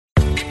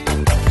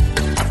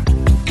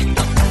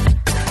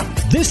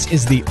This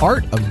is The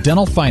Art of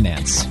Dental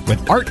Finance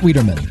with Art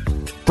Wiederman,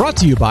 brought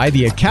to you by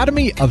the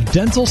Academy of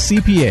Dental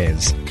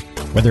CPAs.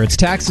 Whether it's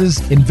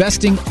taxes,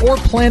 investing, or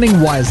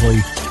planning wisely,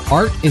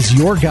 Art is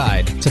your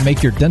guide to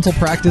make your dental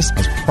practice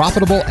as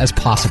profitable as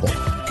possible.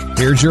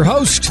 Here's your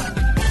host,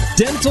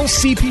 Dental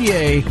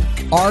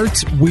CPA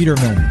Art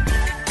Wiederman.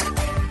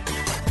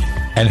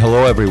 And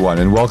hello, everyone,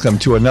 and welcome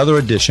to another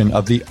edition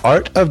of The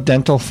Art of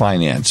Dental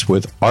Finance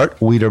with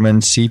Art Wiederman,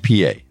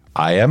 CPA.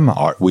 I am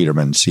Art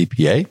Wiederman,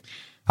 CPA.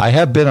 I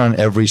have been on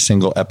every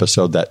single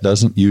episode. That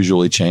doesn't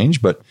usually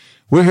change, but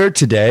we're here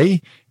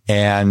today,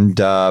 and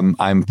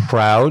I'm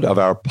proud of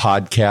our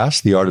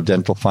podcast, The Art of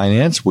Dental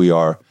Finance. We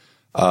are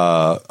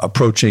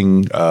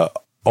approaching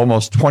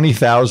almost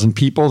 20,000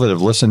 people that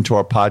have listened to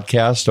our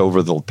podcast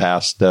over the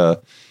past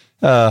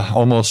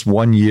almost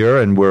 1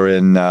 year, and we're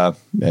in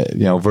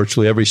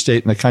virtually every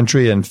state in the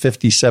country and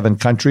 57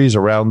 countries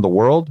around the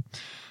world.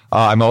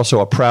 I'm also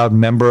a proud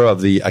member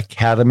of the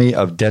Academy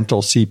of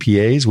Dental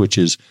CPAs, which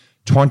is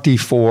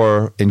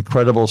 24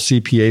 incredible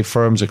CPA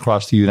firms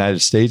across the United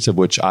States, of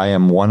which I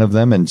am one of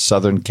them in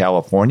Southern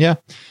California,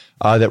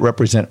 that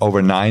represent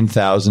over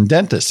 9,000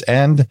 dentists.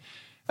 And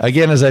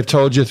again, as I've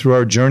told you through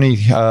our journey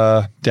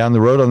down the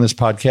road on this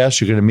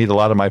podcast, you're going to meet a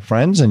lot of my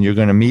friends, and you're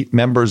going to meet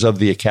members of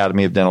the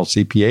Academy of Dental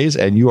CPAs,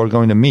 and you are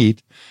going to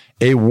meet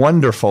a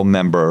wonderful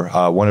member,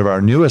 one of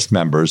our newest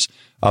members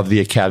of the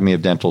Academy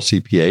of Dental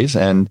CPAs.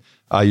 And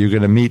you're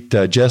going to meet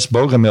Jess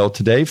Bogomil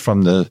today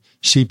from the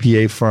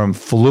CPA firm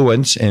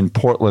Fluence in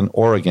Portland,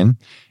 Oregon.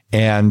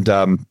 And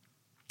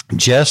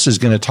Jess is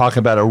going to talk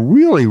about a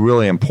really,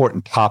 really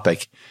important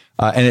topic.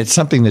 And it's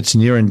something that's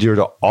near and dear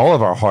to all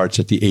of our hearts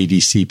at the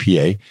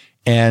ADCPA.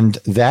 And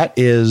that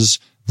is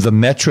the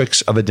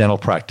metrics of a dental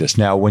practice.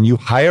 Now, when you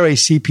hire a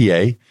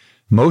CPA,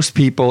 most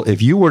people,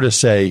 if you were to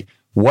say,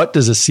 what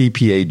does a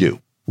CPA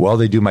do? Well,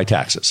 they do my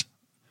taxes.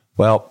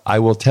 Well, I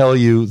will tell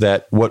you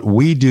that what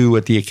we do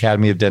at the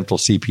Academy of Dental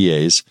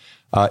CPAs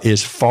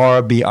is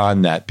far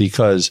beyond that,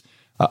 because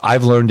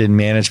I've learned in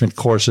management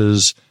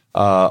courses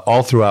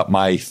all throughout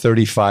my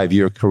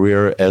 35-year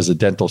career as a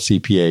dental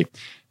CPA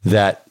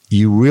that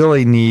you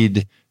really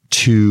need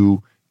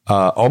to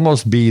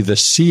almost be the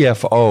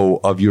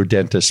CFO of your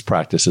dentist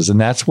practices. And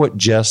that's what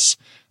Jess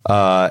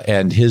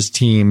and his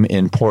team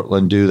in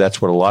Portland do. That's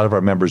what a lot of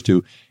our members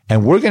do.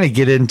 And we're going to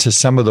get into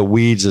some of the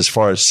weeds as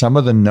far as some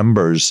of the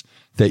numbers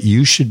that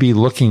you should be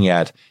looking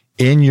at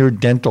in your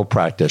dental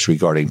practice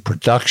regarding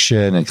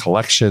production and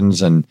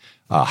collections and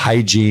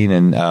hygiene.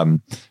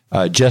 And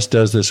Jess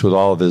does this with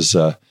all of his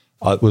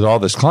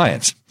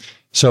clients.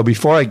 So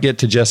before I get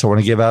to Jess, I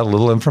want to give out a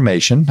little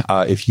information.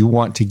 If you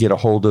want to get a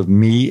hold of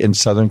me in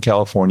Southern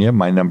California,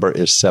 my number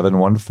is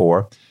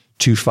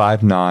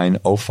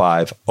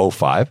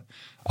 714-259-0505.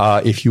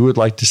 If you would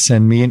like to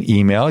send me an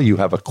email, you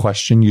have a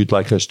question you'd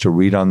like us to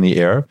read on the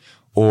air,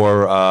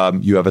 or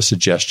you have a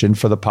suggestion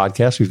for the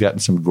podcast. We've gotten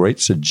some great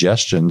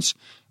suggestions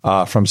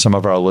from some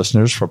of our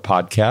listeners for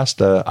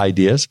podcast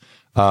ideas.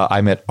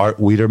 I'm at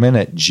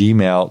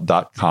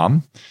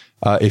artwiederman@gmail.com.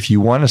 If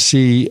you want to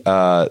see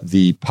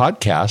the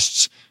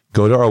podcasts,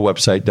 go to our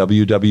website,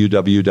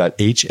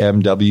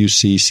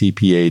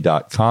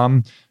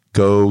 www.hmwccpa.com.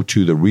 Go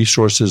to the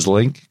resources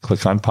link,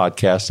 click on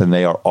podcast, and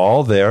they are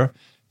all there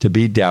to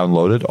be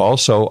downloaded.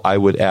 Also, I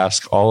would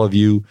ask all of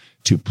you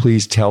to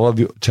please tell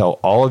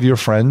all of your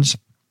friends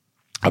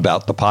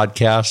about the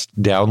podcast,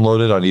 download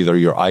it on either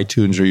your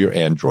iTunes or your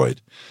Android.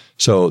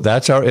 So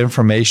that's our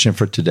information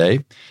for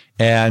today.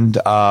 And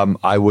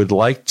I would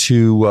like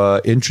to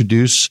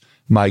introduce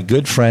my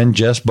good friend,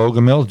 Jess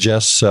Bogomil.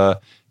 Jess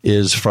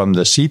is from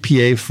the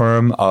CPA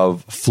firm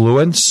of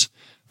Fluence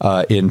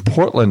in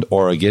Portland,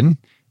 Oregon.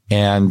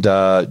 And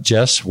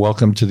Jess,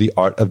 welcome to the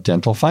Art of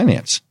Dental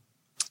Finance.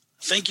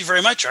 Thank you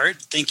very much, Art.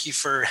 Thank you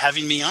for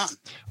having me on.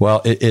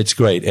 Well, it's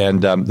great.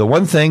 And the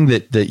one thing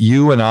that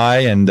you and I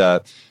and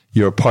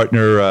your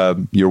partner,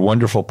 your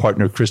wonderful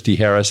partner, Christy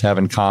Harris, have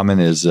in common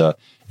is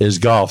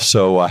golf.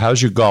 So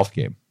how's your golf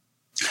game?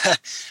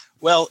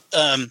 Well,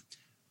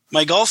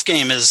 my golf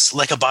game is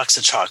like a box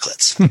of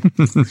chocolates.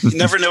 You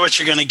never know what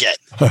you're going to get.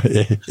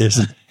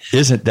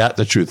 Isn't that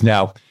the truth?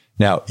 Now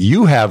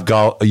you have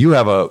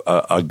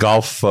a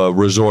golf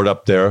resort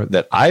up there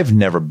that I've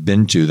never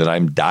been to that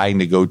I'm dying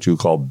to go to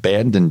called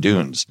Bandon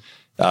Dunes.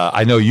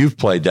 I know you've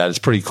played that. It's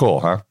pretty cool,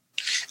 huh?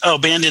 Oh,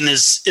 Bandon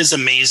is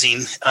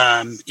amazing.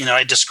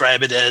 I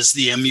describe it as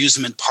the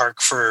amusement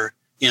park for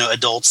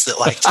adults that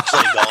like to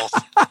play golf.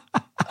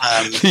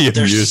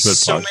 There's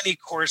so many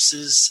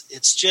courses.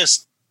 It's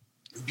just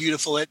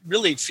beautiful. It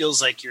really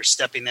feels like you're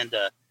stepping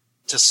into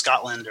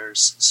Scotland or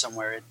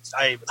somewhere.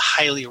 I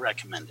highly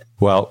recommend it.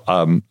 Well,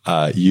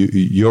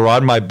 you're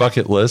on my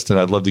bucket list, and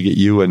I'd love to get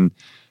you and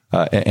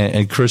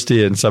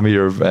Christy and some of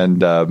your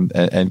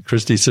and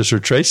Christy's sister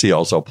Tracy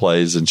also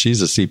plays, and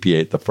she's a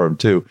CPA at the firm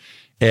too.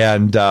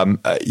 And the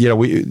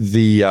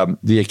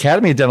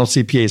Academy of Dental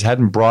CPAs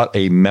hadn't brought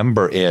a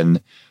member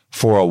in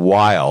for a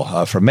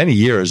while, for many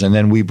years, and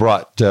then we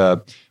brought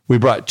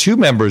two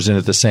members in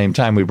at the same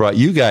time. We brought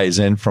you guys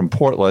in from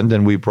Portland,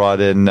 and we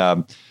brought in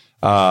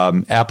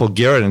Apple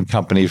Garrett and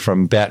Company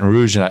from Baton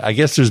Rouge. And I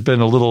guess there's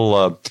been a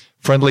little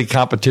friendly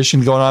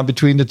competition going on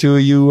between the two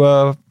of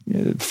you,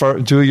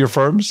 two of your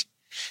firms.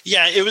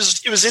 Yeah, it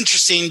was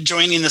interesting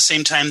joining the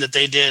same time that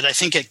they did. I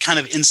think it kind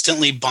of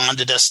instantly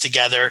bonded us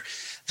together.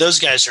 Those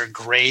guys are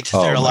great.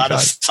 They're a lot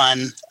of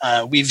fun.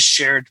 We've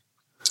shared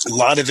a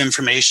lot of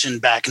information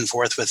back and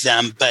forth with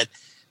them, but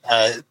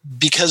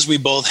because we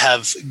both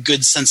have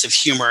good sense of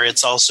humor,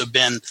 it's also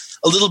been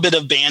a little bit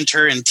of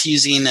banter and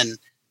teasing, and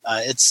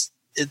it's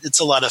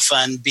a lot of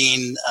fun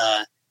being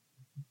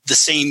the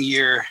same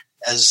year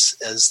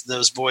as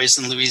those boys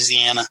in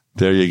Louisiana.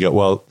 There you go.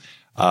 Well,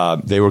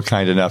 they were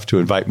kind enough to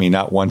invite me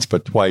not once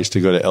but twice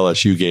to go to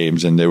LSU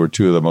games, and they were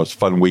two of the most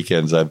fun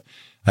weekends I've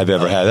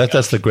ever had.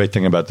 That's the great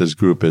thing about this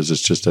group is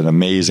it's just an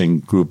amazing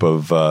group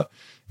of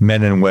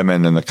men and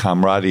women, and the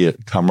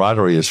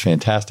camaraderie is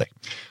fantastic.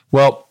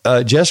 Well,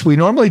 Jess, we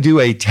normally do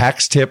a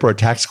tax tip or a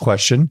tax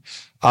question.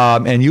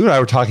 And you and I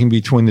were talking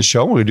between the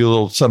show. We're going to do a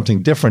little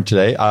something different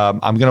today. I'm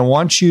going to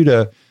want you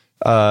to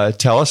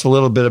tell us a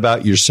little bit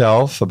about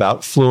yourself,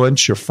 about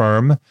Fluence, your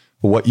firm,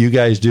 what you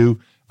guys do.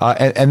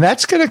 And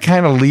that's going to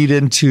kind of lead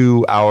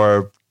into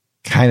our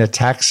kind of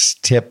tax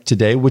tip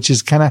today, which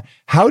is kind of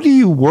how do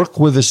you work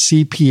with a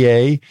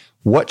CPA?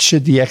 What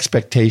should the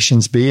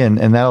expectations be? And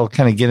that'll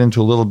kind of get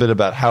into a little bit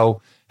about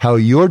how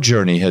your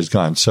journey has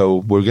gone. So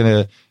we're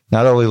going to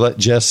not only let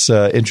Jess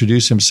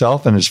introduce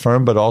himself and his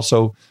firm, but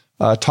also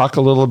talk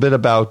a little bit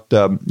about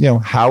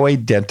how a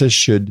dentist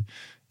should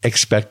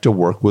expect to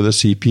work with a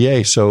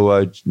CPA.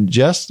 So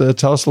Jess,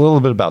 tell us a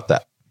little bit about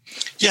that.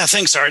 Yeah,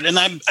 thanks, Art. And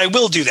I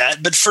will do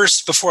that. But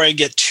first, before I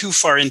get too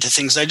far into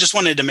things, I just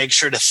wanted to make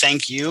sure to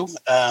thank you.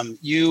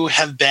 You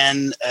have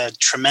been a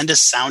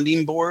tremendous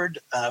sounding board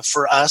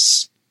for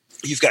us.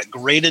 You've got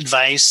great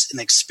advice and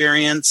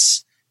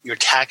experience. Your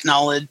tax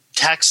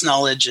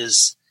knowledge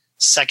is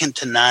second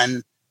to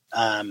none.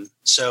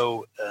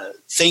 So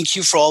thank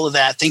you for all of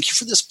that. Thank you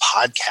for this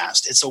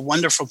podcast. It's a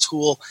wonderful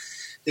tool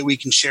that we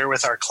can share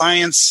with our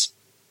clients.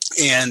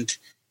 And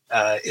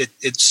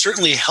it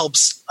certainly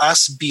helps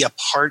us be a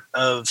part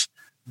of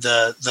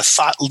the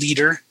thought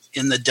leader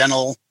in the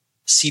dental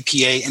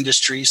CPA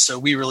industry. So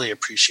we really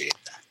appreciate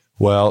that.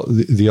 Well,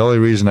 the only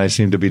reason I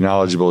seem to be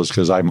knowledgeable is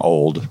because I'm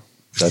old.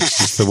 That's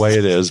just the way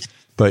it is.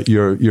 But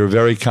you're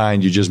very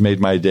kind. You just made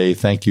my day.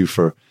 Thank you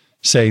for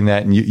saying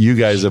that. And you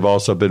guys have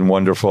also been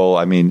wonderful.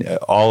 I mean,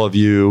 all of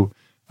you,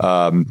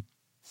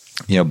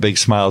 big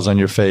smiles on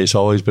your face,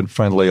 always been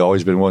friendly,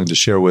 always been willing to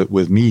share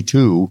with me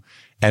too,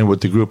 and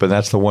with the group. And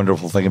that's the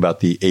wonderful thing about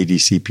the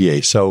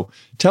ADCPA. So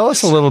tell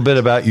us a little bit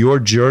about your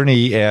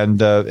journey.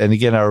 And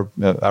again,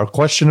 our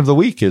question of the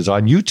week is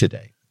on you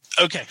today.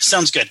 Okay.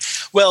 Sounds good.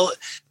 Well,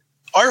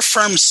 our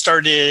firm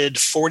started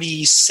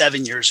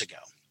 47 years ago.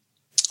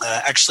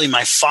 Actually,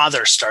 my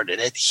father started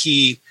it.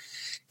 He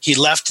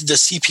left the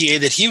CPA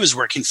that he was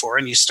working for,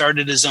 and he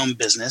started his own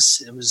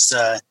business. It was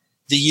the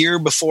year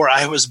before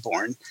I was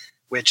born,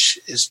 which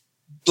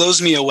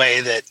blows me away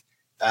that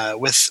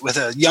with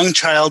a young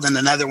child and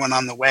another one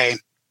on the way,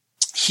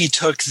 he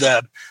took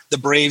the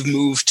brave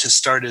move to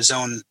start his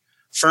own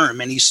firm.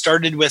 And he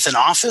started with an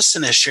office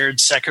and a shared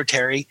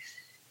secretary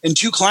and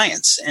 2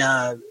 clients.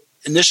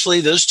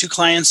 Initially, those 2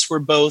 clients were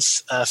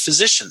both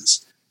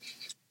physicians.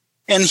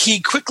 And he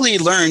quickly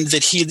learned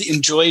that he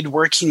enjoyed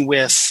working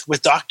with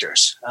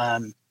doctors.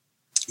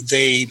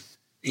 They're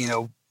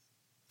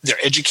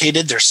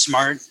educated, they're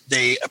smart,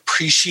 they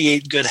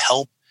appreciate good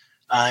help,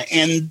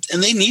 and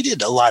they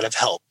needed a lot of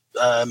help.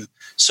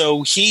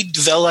 So he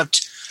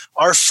developed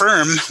our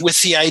firm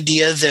with the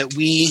idea that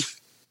we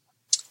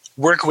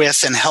work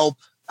with and help,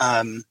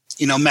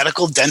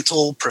 medical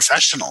dental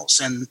professionals.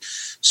 And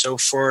so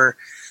for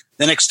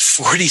the next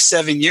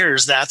 47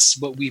 years, that's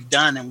what we've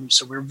done. And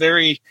so we're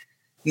very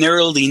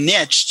narrowly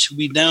niched.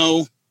 We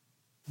know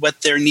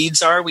what their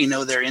needs are. We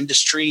know their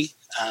industry.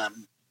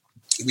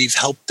 We've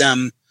helped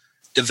them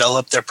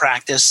develop their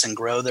practice and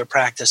grow their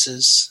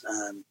practices.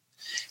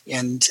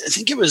 And I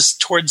think it was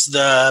towards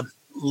the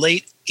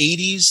late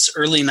 80s,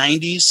 early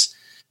 90s,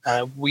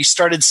 we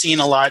started seeing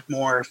a lot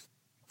more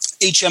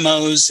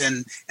HMOs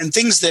and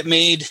things that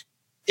made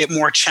it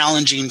more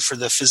challenging for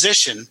the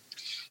physician.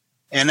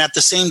 And at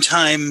the same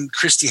time,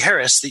 Christy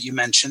Harris that you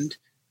mentioned,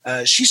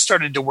 she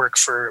started to work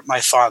for my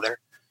father.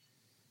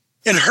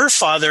 And her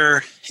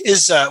father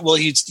is,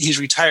 he's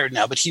retired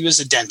now, but he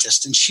was a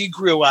dentist. And she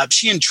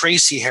and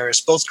Tracy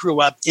Harris both grew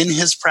up in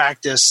his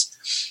practice,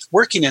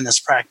 working in his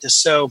practice.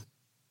 So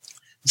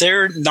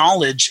their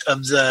knowledge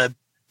of the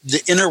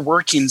inner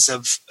workings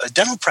of a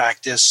dental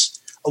practice,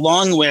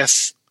 along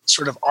with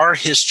sort of our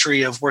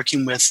history of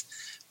working with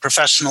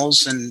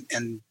professionals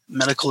and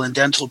medical and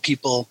dental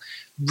people,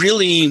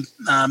 really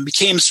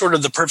became sort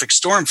of the perfect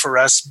storm for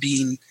us,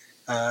 being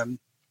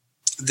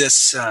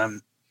this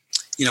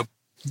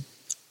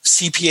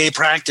CPA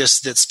practice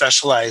that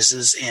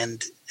specializes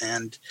and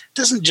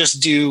doesn't just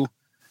do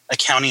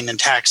accounting and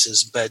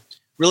taxes, but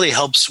really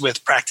helps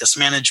with practice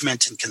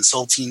management and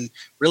consulting,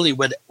 really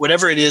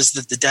whatever it is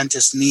that the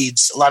dentist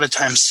needs. A lot of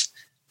times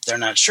they're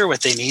not sure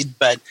what they need,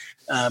 but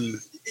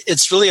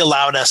it's really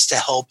allowed us to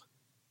help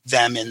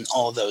them in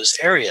all those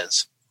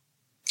areas.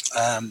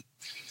 And,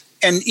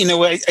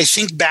 I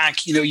think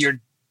back,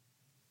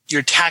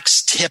 your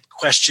tax tip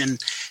question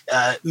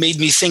made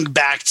me think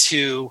back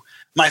to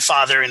my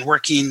father and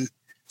working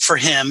for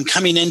him,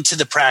 coming into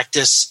the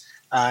practice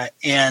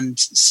and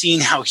seeing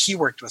how he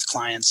worked with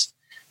clients.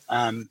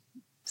 A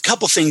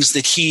couple things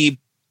that he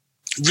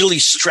really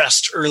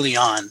stressed early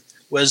on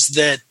was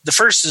that the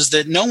first is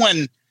that no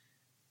one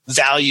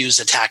values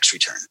a tax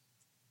return.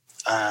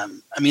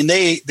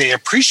 They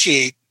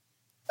appreciate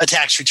a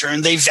tax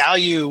return. They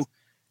value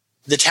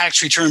the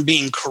tax return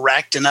being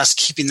correct and us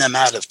keeping them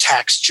out of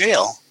tax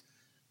jail,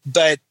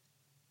 but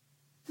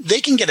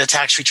they can get a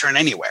tax return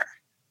anywhere.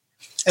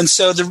 And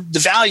so the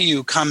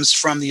value comes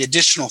from the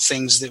additional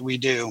things that we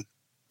do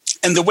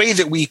and the way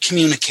that we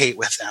communicate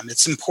with them.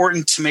 It's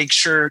important to make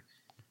sure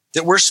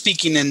that we're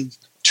speaking in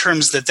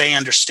terms that they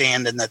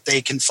understand and that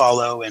they can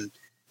follow. And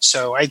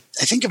so I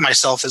think of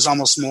myself as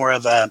almost more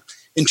of a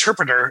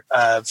interpreter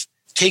of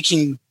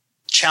taking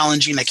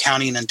challenging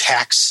accounting and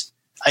tax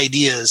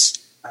ideas,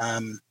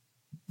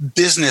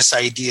 business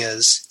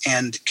ideas,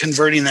 and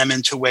converting them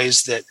into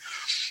ways that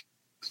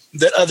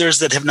others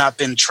that have not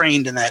been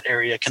trained in that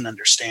area can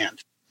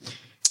understand.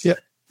 Yeah,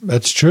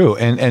 that's true.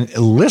 And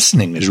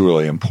listening is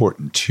really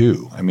important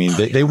too.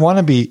 They want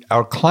to be,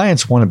 our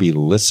clients want to be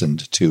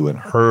listened to and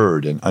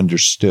heard and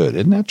understood.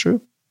 Isn't that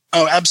true?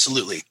 Oh,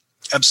 absolutely.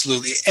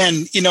 Absolutely.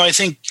 And, I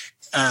think,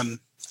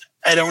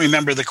 I don't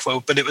remember the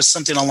quote, but it was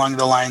something along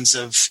the lines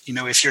of,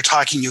 if you're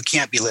talking, you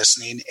can't be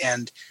listening,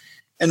 and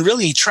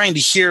really trying to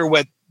hear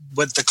what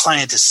the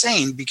client is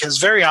saying, because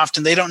very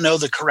often they don't know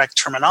the correct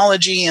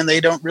terminology and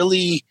they don't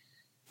really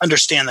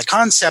understand the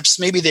concepts.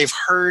 Maybe they've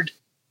heard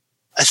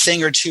a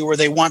thing or two or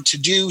they want to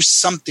do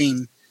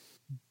something,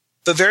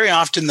 but very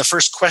often the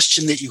first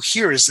question that you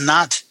hear is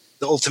not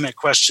the ultimate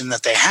question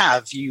that they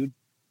have. You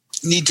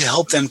need to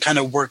help them kind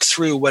of work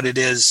through what it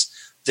is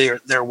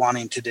they're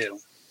wanting to do.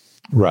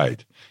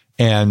 Right.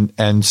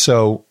 And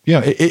so,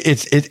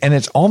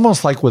 it's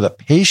almost like with a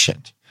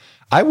patient.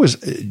 I was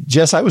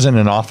in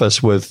an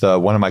office with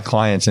one of my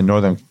clients in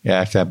happened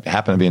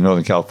to be in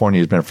Northern California.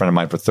 He's been a friend of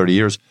mine for 30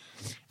 years.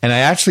 And I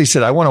actually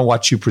said, I want to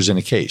watch you present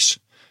a case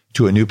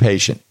to a new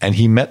patient. And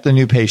he met the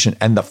new patient.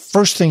 And the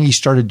first thing he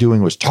started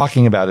doing was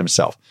talking about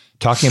himself,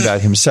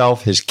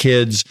 his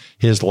kids,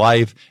 his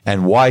life,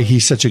 and why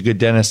he's such a good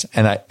dentist.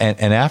 And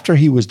after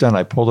he was done,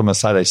 I pulled him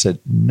aside. I said,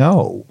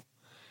 no.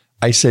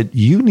 I said,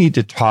 you need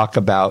to talk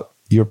about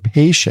your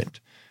patient.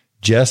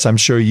 Jess, I'm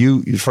sure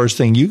the first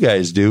thing you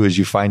guys do is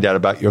you find out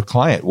about your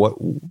client.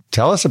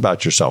 Tell us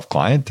about yourself,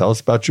 client. Tell us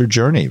about your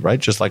journey, right?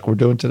 Just like we're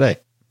doing today.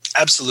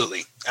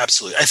 Absolutely.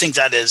 Absolutely. I think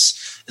that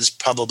is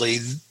probably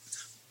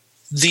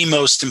the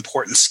most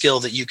important skill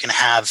that you can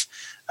have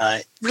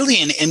really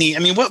in any,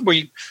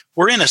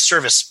 we're in a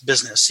service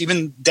business.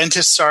 Even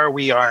dentists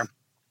we are.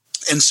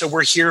 And so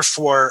we're here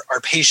for our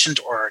patient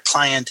or our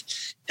client.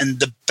 And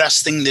the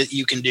best thing that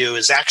you can do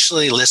is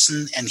actually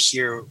listen and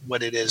hear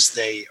what it is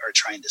they are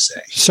trying to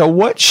say. So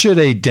what should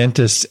a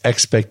dentist's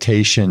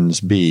expectations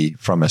be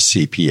from a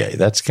CPA?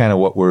 That's kind of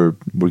what we're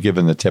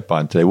giving the tip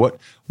on today.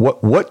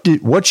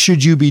 What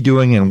should you be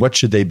doing and what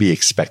should they be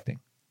expecting?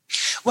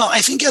 Well,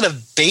 I think at a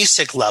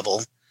basic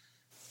level,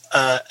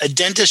 a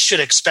dentist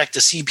should expect a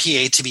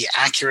CPA to be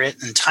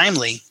accurate and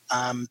timely.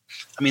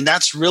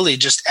 That's really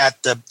just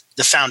at the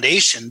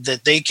foundation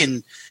that they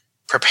can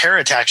prepare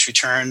a tax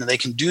return, they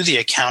can do the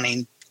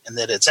accounting, and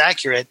that it's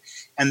accurate,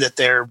 and that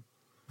they're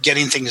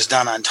getting things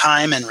done on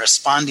time and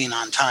responding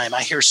on time.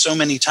 I hear so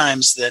many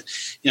times that,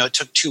 it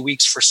took 2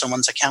 weeks for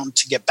someone's accountant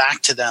to get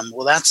back to them.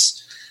 Well,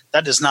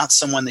 that is not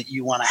someone that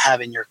you want to have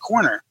in your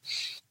corner.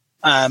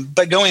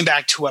 But going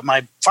back to what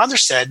my father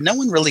said, no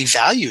one really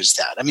values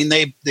that.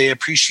 They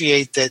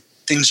appreciate that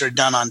things are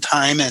done on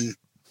time and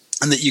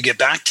that you get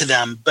back to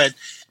them. But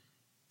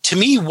to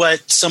me,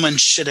 what someone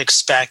should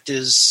expect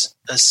is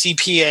a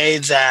CPA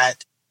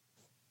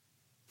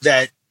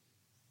that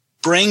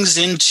brings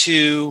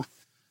into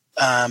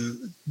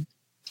the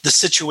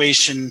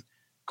situation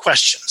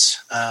questions.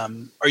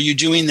 Are you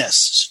doing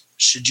this?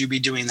 Should you be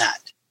doing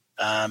that?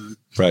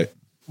 Right.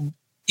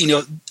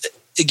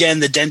 Again,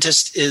 the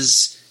dentist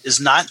is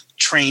not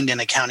trained in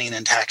accounting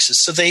and taxes,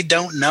 so they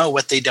don't know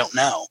what they don't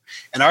know.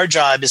 And our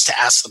job is to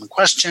ask them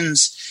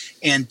questions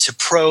and to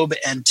probe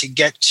and to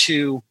get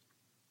to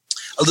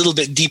a little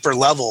bit deeper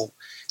level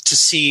to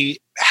see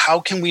how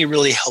can we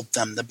really help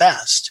them the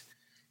best.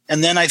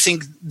 And then I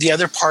think the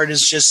other part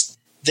is just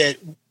that,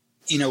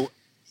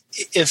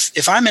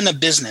 if I'm in a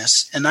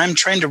business and I'm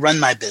trying to run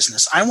my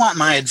business, I want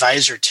my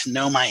advisor to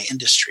know my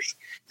industry,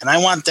 and I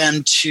want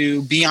them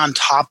to be on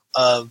top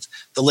of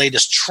the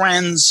latest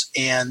trends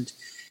and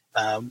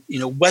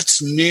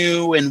what's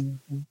new and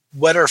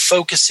what are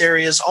focus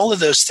areas, all of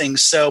those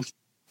things. So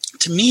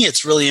to me,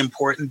 it's really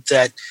important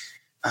that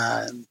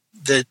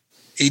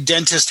a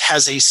dentist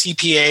has a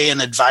CPA, an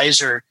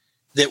advisor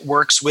that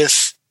works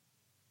with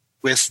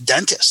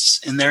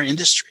dentists in their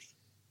industry.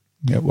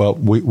 Yeah, well,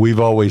 we've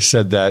always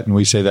said that, and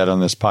we say that on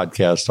this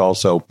podcast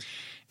also.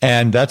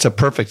 And that's a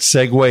perfect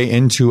segue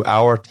into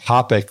our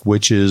topic,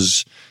 which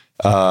is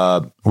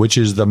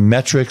the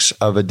metrics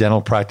of a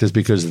dental practice,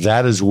 because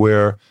that is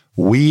where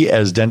we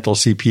as dental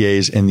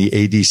CPAs in the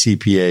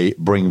ADCPA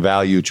bring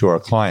value to our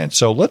clients.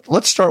 So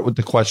let's start with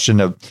the question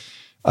of,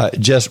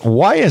 Jess,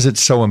 why is it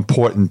so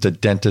important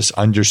that dentists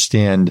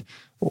understand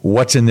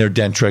what's in their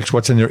Dentrix,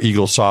 what's in their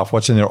EagleSoft,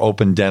 what's in their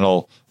Open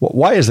Dental?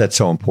 Why is that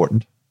so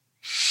important?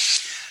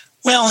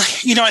 Well,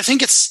 I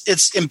think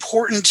it's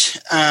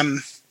important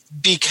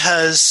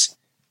because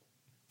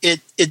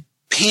it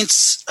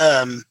paints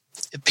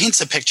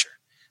a picture.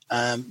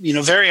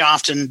 Very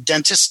often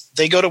dentists,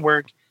 they go to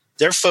work,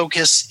 their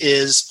focus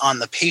is on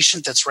the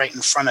patient that's right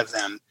in front of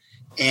them.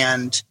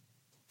 And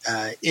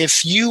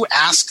if you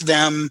ask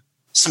them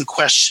some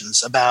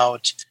questions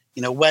about,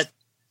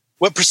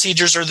 what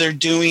procedures are they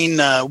doing,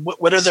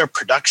 what are their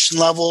production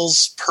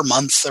levels per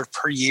month or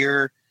per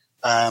year,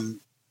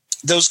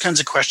 those kinds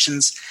of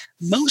questions,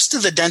 most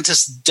of the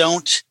dentists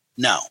don't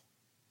know.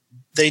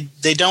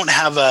 They don't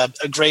have a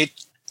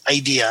great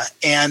idea,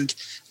 and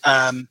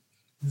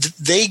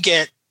they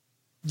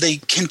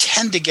can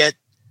tend to get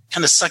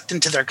kind of sucked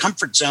into their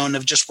comfort zone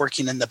of just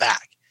working in the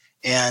back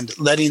and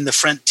letting the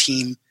front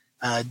team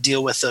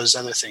deal with those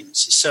other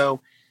things.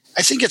 So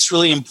I think it's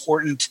really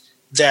important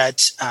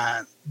that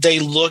they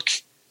look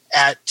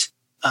at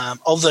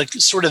all the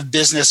sort of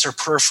business or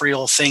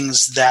peripheral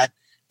things that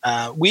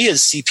we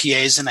as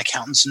CPAs and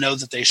accountants know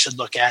that they should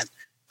look at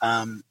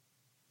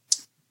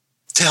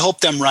to help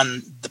them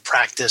run the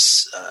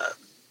practice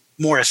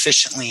more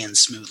efficiently and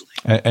smoothly.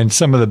 And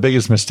some of the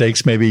biggest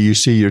mistakes maybe you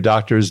see your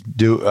doctors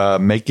do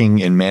making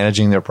in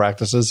managing their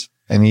practices?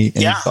 Any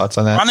thoughts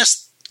on that?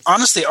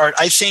 Honestly, Art,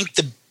 I think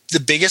the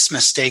biggest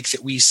mistake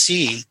that we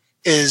see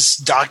is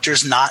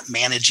doctors not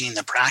managing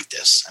the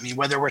practice. I mean,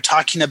 whether we're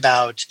talking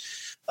about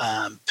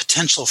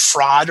potential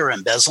fraud or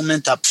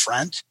embezzlement up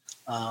front,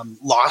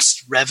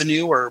 lost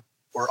revenue or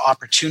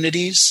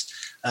opportunities,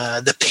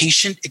 the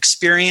patient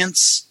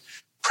experience,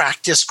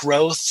 practice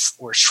growth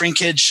or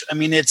shrinkage. I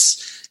mean,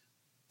 it's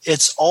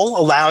all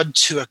allowed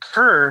to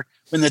occur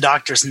when the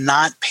doctor's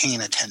not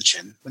paying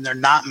attention, when they're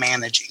not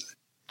managing.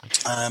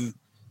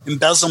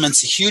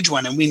 Embezzlement's a huge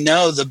one, and we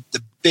know the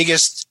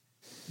biggest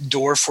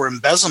door for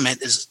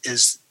embezzlement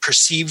is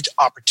perceived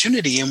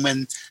opportunity.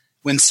 And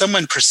when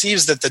someone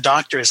perceives that the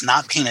doctor is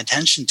not paying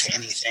attention to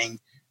anything,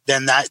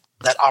 then that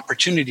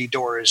opportunity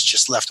door is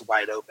just left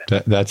wide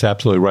open. That's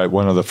absolutely right.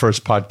 One of the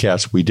first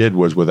podcasts we did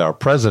was with our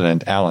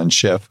president, Alan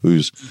Schiff,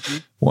 who's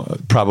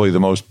probably the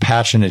most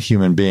passionate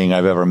human being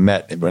I've ever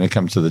met when it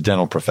comes to the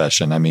dental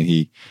profession. I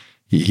mean,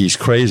 he's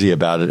crazy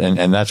about it,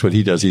 and that's what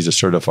he does. He's a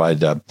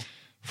certified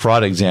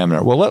fraud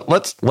examiner. Well,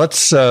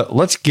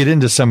 let's get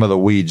into some of the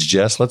weeds,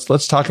 Jess.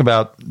 Let's talk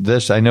about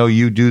this. I know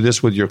you do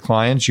this with your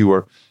clients. You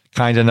were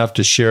kind enough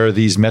to share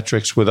these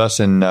metrics with us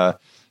in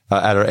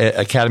at our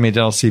Academy of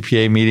Dental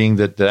CPA meeting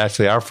that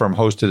actually our firm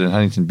hosted in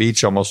Huntington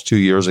Beach almost 2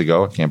 years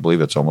ago. I can't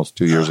believe it's almost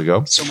 2 years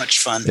ago. So much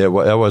fun. That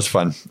was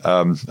fun.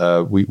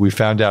 We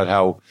found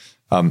out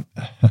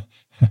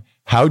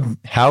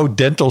how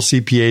dental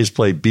CPAs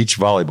play beach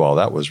volleyball.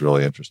 That was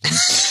really interesting.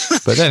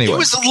 But anyway, it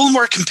was a little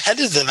more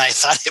competitive than I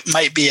thought it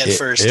might be at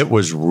first. It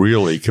was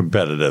really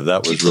competitive.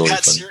 That was really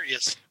fun.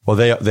 Serious. Well,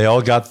 they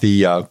all got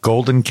the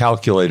golden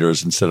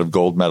calculators instead of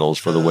gold medals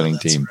for the winning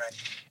team. Right.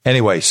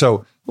 Anyway,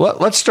 so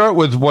let's start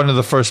with one of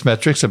the first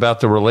metrics about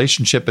the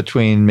relationship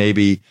between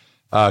maybe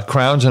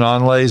crowns and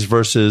onlays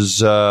versus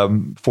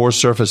four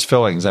surface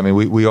fillings. I mean,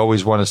 we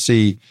always want to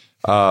see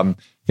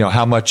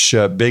how much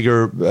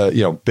bigger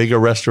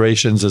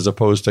restorations as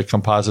opposed to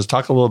composites.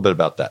 Talk a little bit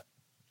about that.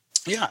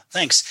 Yeah,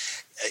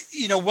 thanks.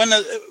 One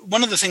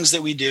of the things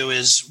that we do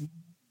is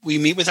we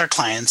meet with our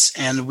clients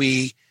and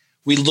we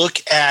look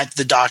at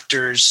the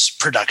doctor's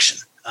production.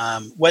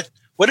 What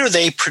are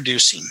they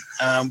producing?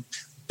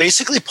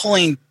 Basically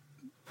pulling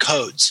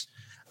codes.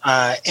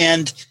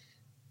 And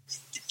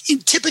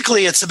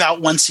typically it's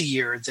about once a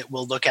year that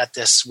we'll look at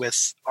this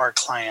with our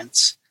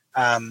clients.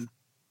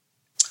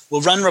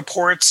 We'll run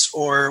reports,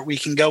 or we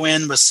can go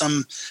in with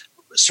some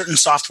certain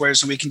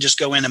softwares and we can just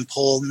go in and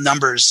pull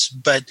numbers.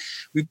 But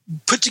we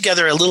put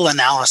together a little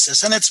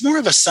analysis, and it's more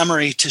of a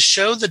summary to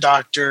show the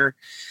doctor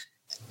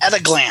at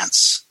a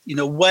glance,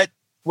 what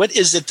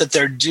is it that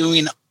they're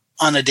doing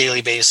on a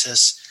daily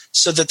basis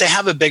so that they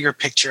have a bigger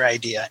picture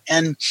idea.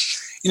 And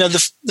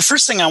the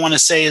first thing I want to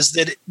say is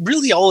that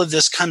really all of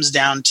this comes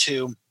down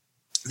to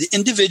the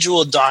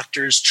individual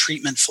doctor's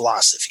treatment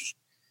philosophy.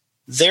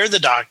 They're the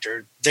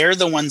doctor. They're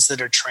the ones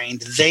that are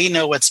trained. They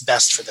know what's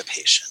best for the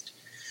patient.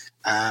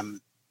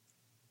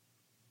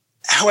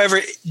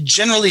 However,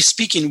 generally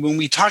speaking, when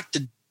we talk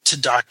to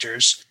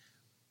doctors,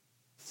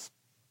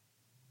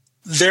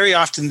 very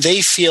often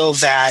they feel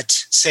that,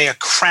 say, a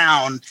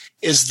crown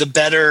is the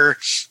better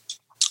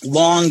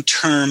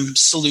long-term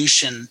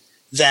solution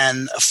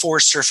than a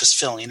four-surface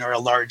filling or a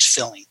large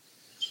filling.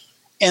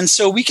 And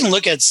so we can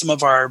look at some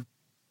of our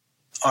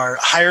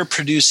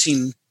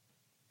higher-producing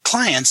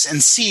clients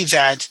and see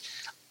that,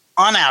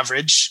 on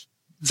average,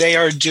 they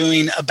are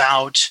doing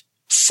about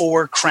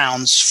 4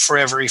 crowns for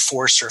every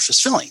 4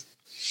 surface filling.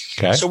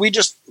 Okay. So we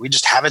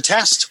just have a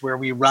test where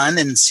we run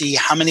and see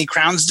how many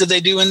crowns did they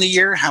do in the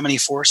year, how many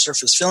 4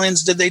 surface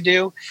fillings did they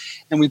do,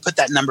 and we put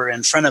that number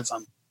in front of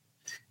them.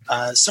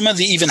 Some of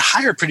the even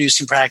higher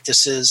producing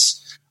practices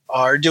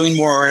are doing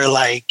more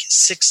like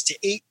 6 to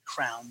 8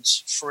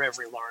 crowns for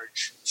every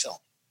large filling.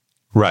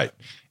 Right.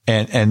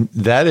 And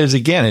that is,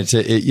 again,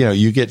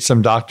 you get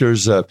some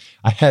doctors. I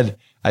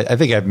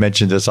think I've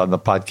mentioned this on the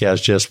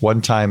podcast. Just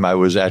one time I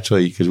was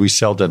actually, because we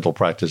sell dental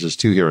practices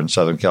too here in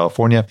Southern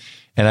California.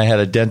 And I had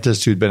a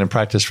dentist who'd been in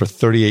practice for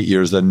 38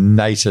 years, the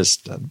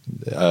nicest,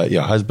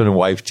 husband and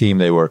wife team.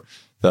 They were,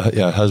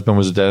 the husband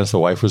was a dentist, the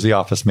wife was the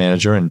office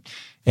manager.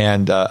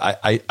 And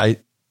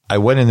I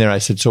went in there and I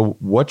said, so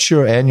what's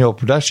your annual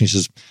production? He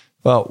says,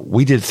 well,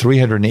 we did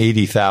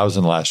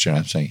 380,000 last year. And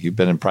I'm saying, you've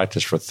been in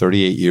practice for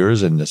 38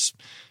 years in this,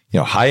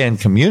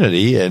 high-end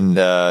community. And,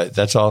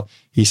 that's all.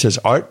 He says,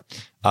 Art,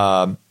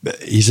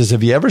 he says,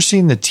 have you ever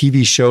seen the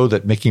TV show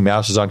that Mickey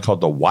Mouse is on called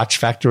The Watch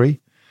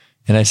Factory?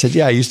 And I said,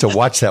 yeah, I used to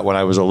watch that when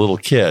I was a little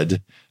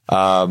kid.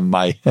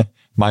 My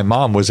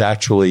mom was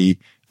actually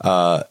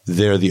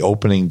there the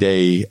opening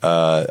day.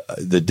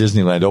 The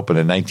Disneyland opened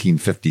in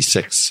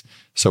 1956.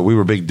 So we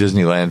were big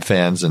Disneyland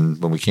fans. And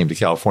when we came to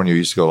California, we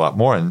used to go a lot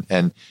more.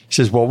 And he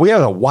says, well, we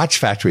have a watch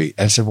factory.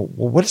 And I said, well,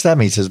 what does that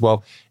mean? He says,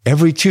 well,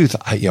 every tooth,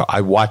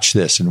 I watch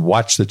this and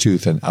watch the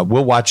tooth, and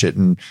we'll watch it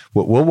and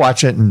we'll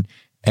watch it. And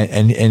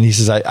he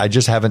says, I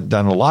just haven't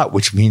done a lot,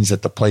 which means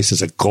that the place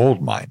is a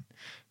gold mine.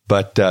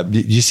 But do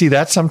you see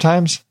that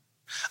sometimes?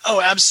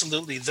 Oh,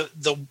 absolutely.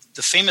 The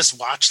famous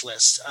watch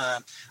list.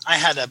 I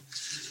had a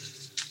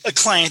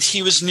client,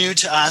 he was new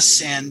to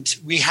us, and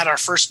we had our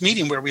first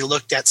meeting where we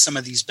looked at some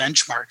of these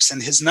benchmarks,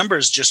 and his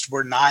numbers just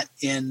were not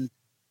in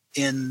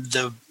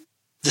the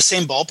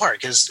same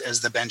ballpark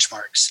as the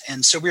benchmarks.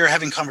 And so we were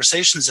having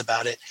conversations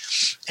about it,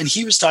 and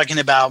he was talking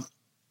about,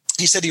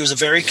 he said he was a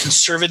very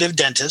conservative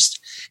dentist,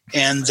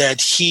 and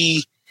that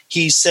he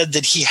said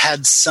that he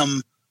had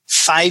some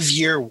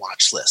 5-year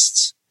watch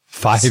lists.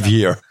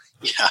 5-year.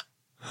 Yeah.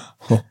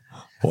 Oh,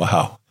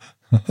 wow.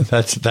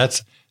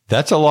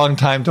 That's a long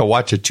time to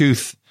watch a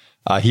tooth.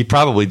 He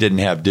probably didn't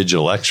have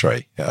digital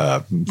x-ray.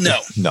 No,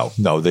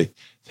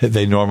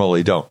 they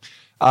normally don't.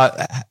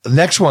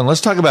 Next one, let's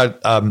talk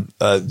about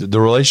the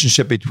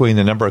relationship between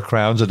the number of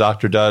crowns a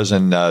doctor does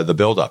and the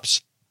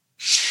buildups.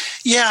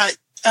 Yeah.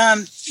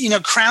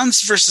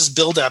 Crowns versus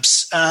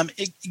buildups.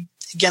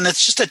 Again,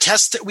 it's just a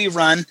test that we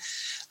run.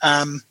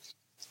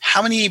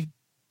 How many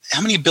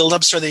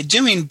buildups are they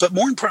doing? But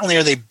more importantly,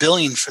 are they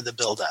billing for the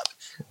buildup?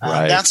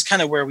 Right. That's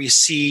kind of where we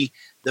see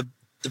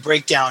the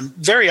breakdown.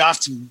 Very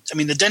often, I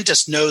mean, the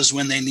dentist knows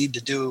when they need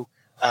to do,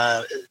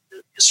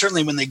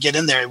 certainly when they get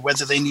in there,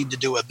 whether they need to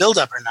do a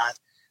buildup or not.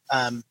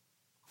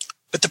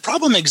 But the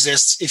problem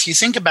exists if you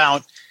think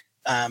about,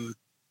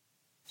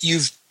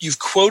 you've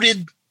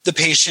quoted the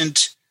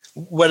patient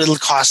what it'll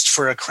cost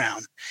for a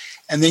crown,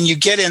 and then you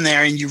get in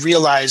there and you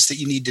realize that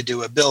you need to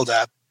do a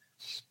buildup,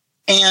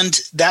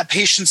 and that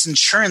patient's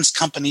insurance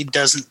company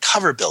doesn't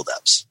cover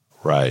buildups.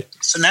 Right.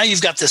 So now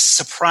you've got this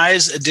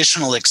surprise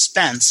additional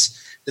expense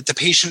that the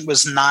patient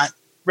was not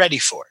ready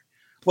for.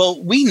 Well,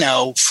 we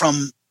know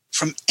from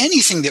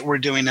anything that we're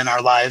doing in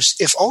our lives,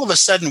 if all of a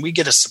sudden we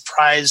get a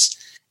surprise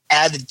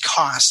added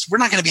cost, we're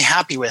not going to be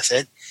happy with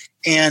it,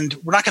 and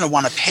we're not going to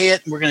want to pay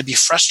it, and we're going to be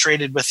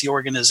frustrated with the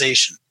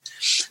organization.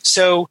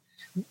 So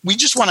we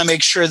just want to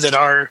make sure that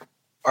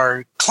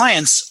our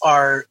clients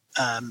are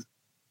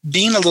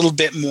being a little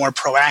bit more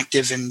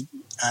proactive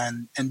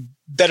and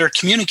better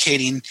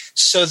communicating,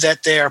 so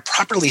that they are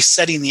properly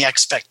setting the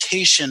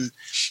expectation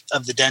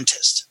of the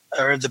dentist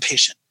or the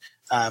patient.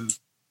 I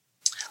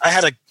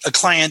had a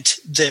client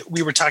that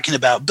we were talking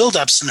about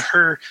buildups, and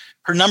her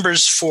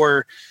numbers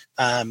for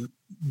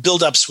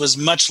buildups was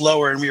much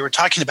lower, and we were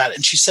talking about it.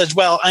 And she said,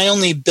 well, I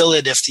only bill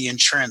it if the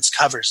insurance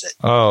covers it.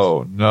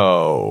 Oh,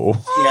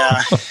 no.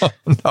 Yeah.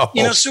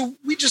 No. So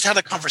we just had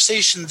a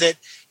conversation that,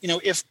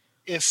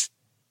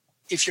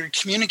 if you're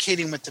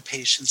communicating with the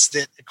patients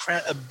that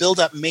a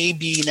buildup may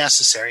be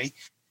necessary,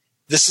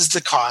 this is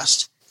the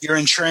cost, your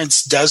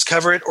insurance does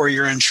cover it or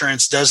your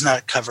insurance does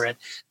not cover it,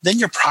 then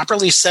you're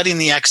properly setting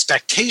the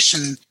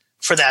expectation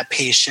for that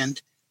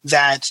patient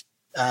that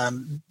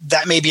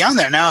that may be on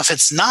there. Now, if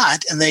it's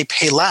not and they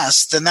pay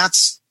less, then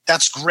that's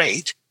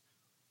great.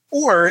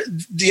 Or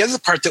the other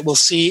part that we'll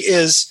see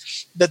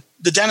is that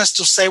the dentist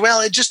will say,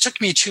 well, it just took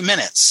me 2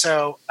 minutes,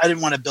 so I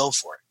didn't want to bill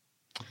for it.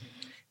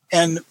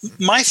 And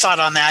my thought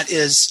on that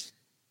is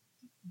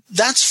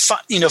that's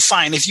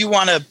fine if you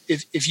want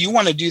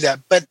to do that,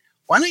 but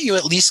why don't you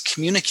at least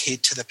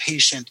communicate to the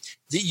patient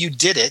that you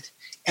did it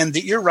and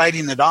that you're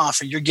writing it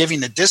off or you're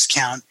giving a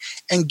discount,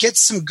 and get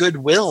some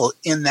goodwill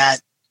in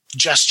that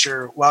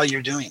gesture while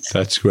you're doing it.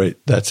 That's great.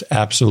 That's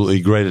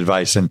absolutely great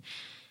advice. And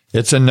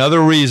it's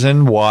another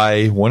reason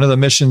why one of the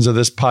missions of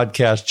this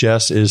podcast,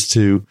 Jess, is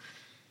to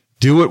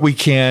do what we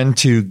can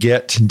to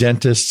get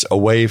dentists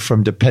away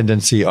from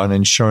dependency on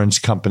insurance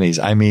companies.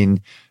 I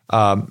mean,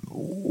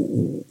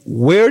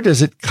 where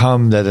does it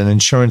come that an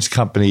insurance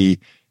company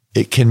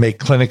it can make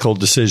clinical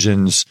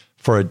decisions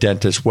for a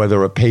dentist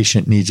whether a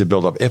patient needs a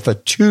buildup. If a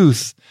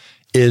tooth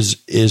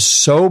is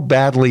so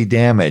badly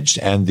damaged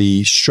and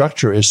the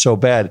structure is so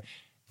bad,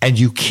 and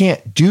you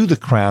can't do the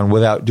crown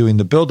without doing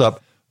the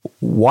buildup,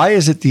 why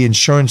is it the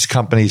insurance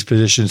company's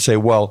position to say,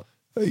 well,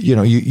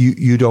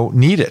 you don't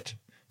need it?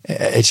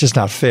 It's just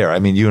not fair. I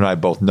mean, you and I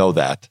both know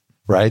that,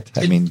 right?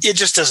 It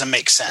just doesn't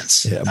make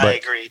sense. Yeah, I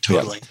agree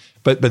totally. Yeah.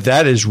 But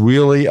that is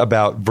really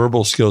about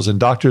verbal skills. And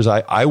doctors,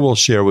 I will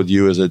share with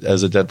you as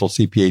a dental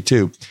CPA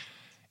too.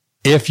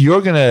 If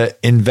you're going to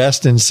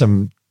invest in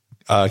some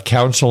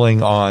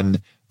counseling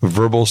on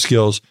verbal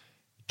skills,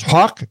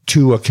 talk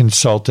to a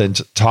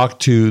consultant, talk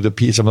to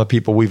some of the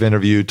people we've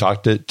interviewed,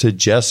 talk to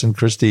Jess and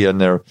Christy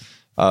and their,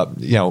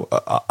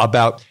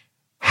 about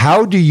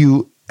how do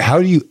you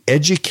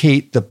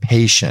educate the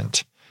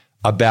patient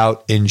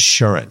about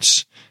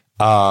insurance?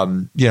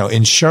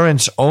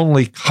 Insurance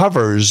only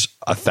covers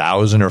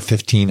 $1,000 or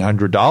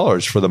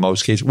 $1,500 for the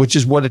most cases, which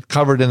is what it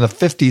covered in the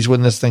 50s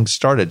when this thing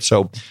started.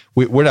 So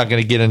we're not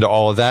going to get into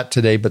all of that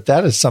today, but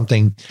that is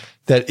something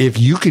that if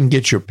you can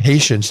get your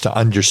patients to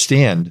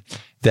understand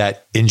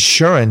that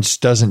insurance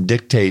doesn't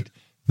dictate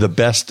the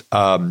best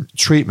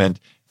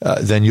treatment,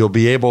 then you'll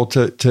be able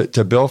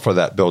to bill for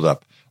that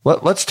buildup.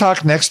 Let's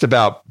talk next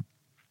about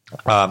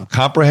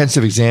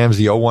comprehensive exams,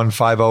 the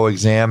 0150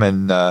 exam,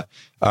 and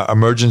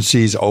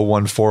emergencies,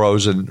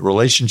 0140s, and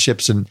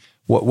relationships. And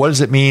what does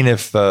it mean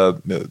if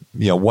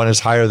one is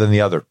higher than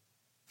the other?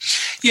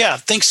 Yeah,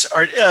 thanks,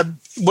 Art.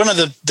 One of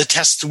the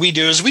tests we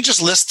do is we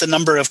just list the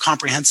number of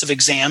comprehensive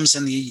exams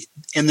and the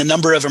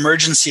number of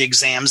emergency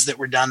exams that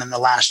were done in the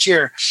last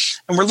year,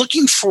 and we're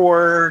looking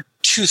for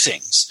two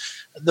things.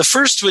 The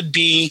first would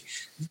be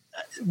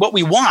what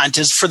we want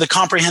is for the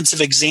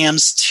comprehensive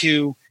exams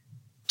to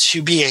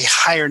be a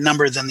higher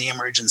number than the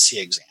emergency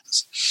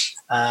exams.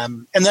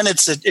 And then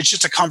it's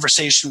just a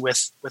conversation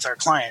with our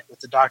client,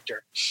 with the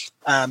doctor.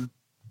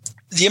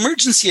 The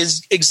emergency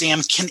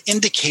exam can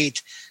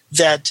indicate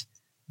that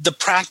the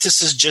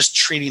practice is just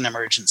treating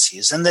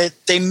emergencies and that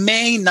they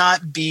may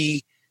not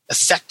be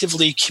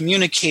effectively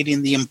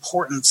communicating the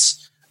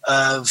importance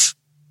of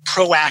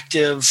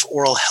proactive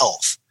oral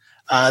health,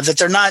 that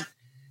they're not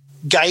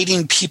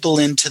guiding people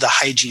into the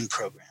hygiene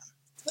program.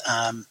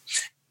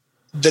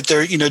 That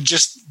they're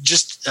just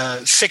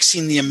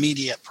fixing the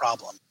immediate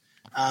problem.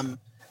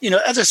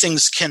 Other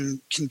things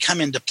can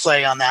come into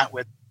play on that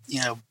with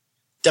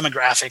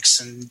demographics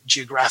and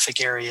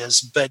geographic areas,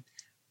 but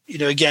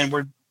again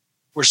we're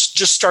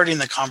just starting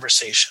the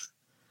conversation.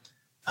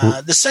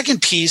 The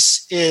second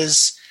piece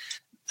is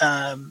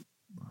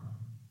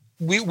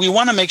we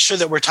want to make sure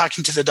that we're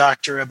talking to the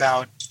doctor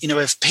about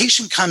if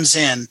patient comes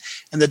in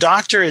and the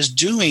doctor is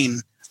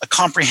doing a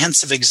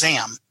comprehensive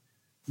exam,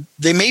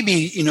 they may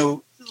be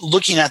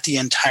looking at the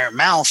entire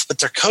mouth, but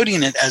they're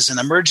coding it as an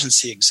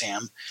emergency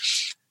exam.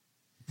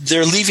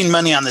 They're leaving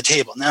money on the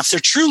table. Now, if they're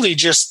truly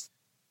just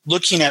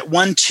looking at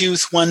one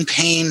tooth, one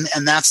pain,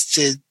 and that's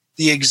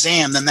the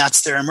exam, then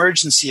that's their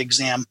emergency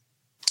exam.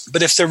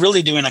 But if they're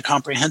really doing a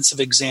comprehensive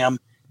exam,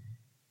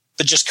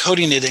 but just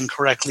coding it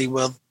incorrectly,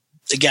 well,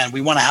 again, we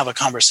want to have a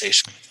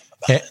conversation with them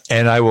about it.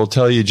 And I will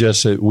tell you,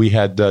 Jess, we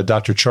had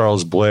Dr.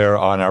 Charles Blair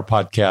on our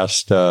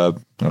podcast a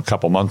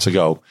couple months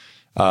ago.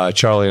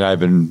 Charlie and I have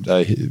been,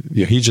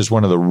 he's just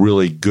one of the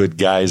really good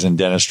guys in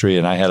dentistry,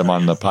 and I had him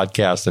on the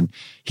podcast, and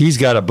he's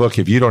got a book.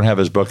 If you don't have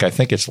his book, I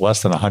think it's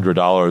less than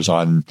 $100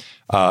 on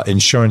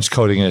insurance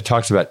coding, and it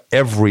talks about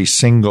every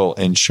single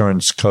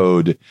insurance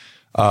code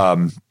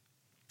known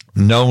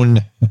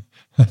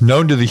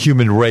to the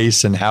human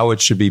race and how it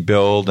should be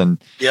billed and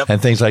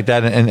things like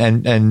that.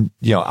 And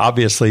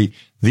obviously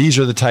these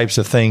are the types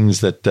of things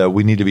that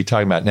we need to be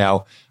talking about.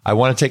 Now, I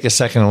want to take a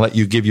second and let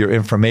you give your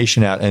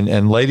information out.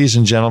 And ladies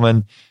and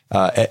gentlemen,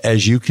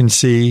 as you can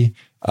see,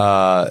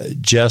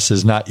 Jess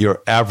is not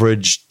your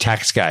average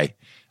tax guy.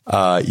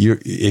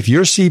 If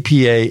your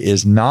CPA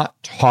is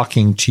not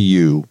talking to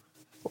you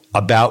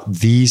about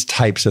these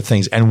types of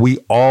things, and we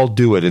all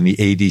do it in the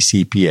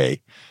ADCPA,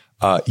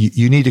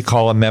 you need to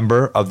call a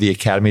member of the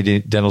Academy of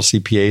Dental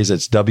CPAs.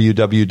 It's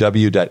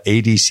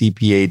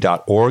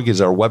www.adcpa.org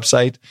is our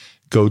website.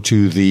 Go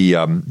to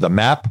the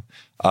map.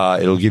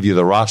 It'll give you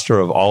the roster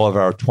of all of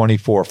our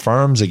 24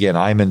 firms. Again,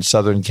 I'm in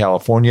Southern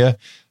California,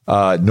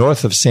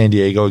 north of San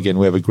Diego. Again,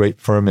 we have a great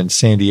firm in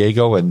San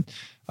Diego, and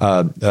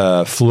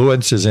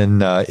Fluence is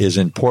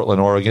in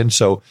Portland, Oregon.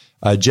 So,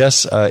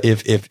 Jess,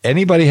 if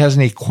anybody has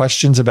any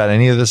questions about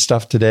any of this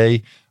stuff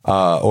today,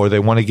 or they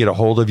want to get a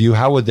hold of you,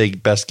 how would they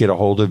best get a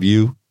hold of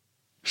you?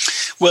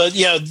 Well,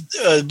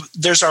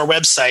 there's our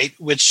website,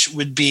 which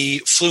would be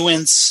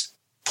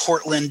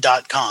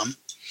fluenceportland.com,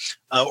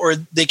 or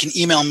they can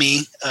email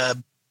me,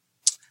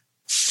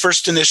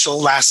 first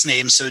initial, last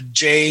name, so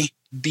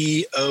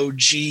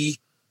JBOGUMIL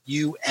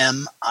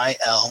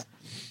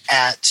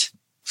at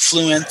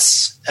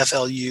Fluence,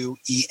 FLUENCE,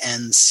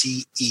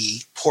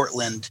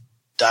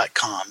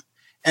 Portland.com.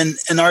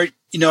 And our,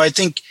 I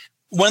think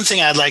one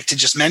thing I'd like to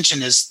just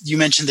mention is you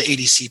mentioned the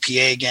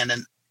ADCPA again,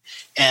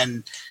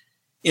 and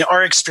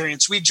our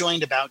experience. We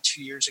joined about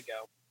 2 years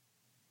ago,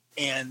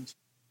 And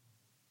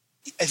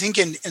I think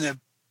in a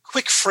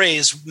quick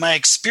phrase, my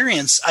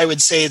experience, I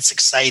would say it's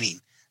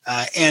exciting.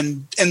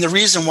 And the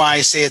reason why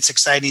I say it's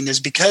exciting is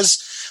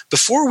because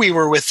before we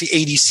were with the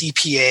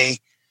ADCPA,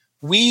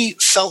 we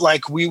felt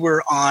like we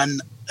were on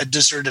a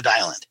deserted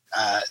island,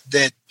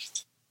 that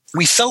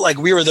we felt like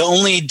we were the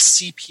only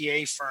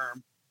CPA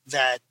firm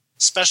that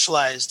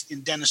specialized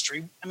in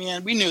dentistry. I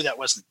mean, we knew that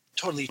wasn't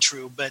totally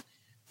true, but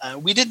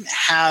we didn't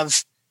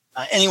have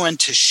anyone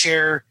to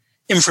share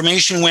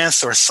information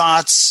with or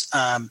thoughts.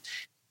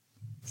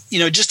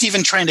 Just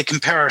even trying to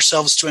compare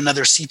ourselves to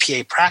another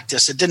CPA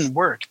practice, it didn't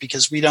work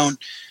because we don't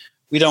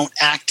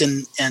act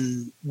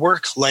and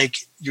work like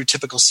your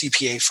typical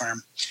CPA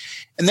firm.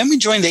 And then we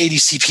joined the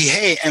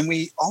ADCPA, and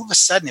we all of a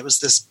sudden it was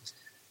this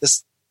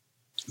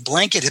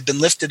blanket had been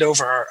lifted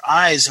over our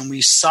eyes, and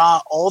we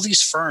saw all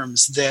these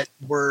firms that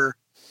were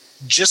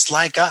just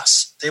like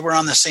us. They were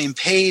on the same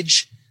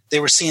page. They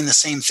were seeing the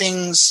same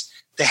things.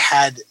 They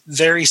had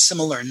very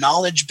similar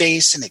knowledge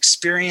base and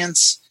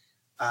experience.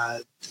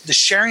 The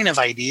sharing of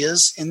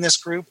ideas in this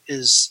group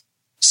is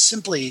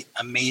simply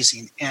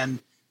amazing. And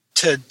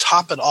to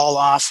top it all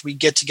off, we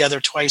get together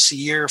twice a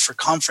year for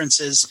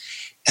conferences,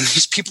 and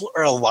these people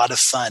are a lot of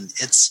fun.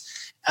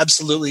 It's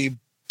absolutely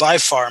by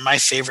far my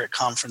favorite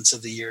conference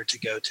of the year to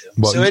go to.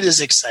 Well, so it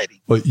is exciting.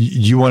 Well,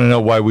 you want to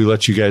know why we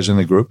let you guys in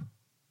the group?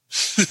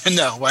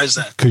 No, why is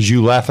that? Because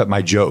you laugh at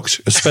my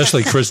jokes,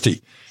 especially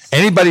Christy.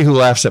 Anybody who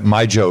laughs at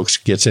my jokes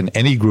gets in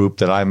any group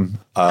that I'm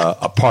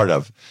a part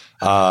of,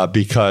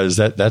 because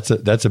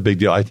that's a big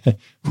deal.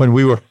 When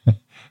we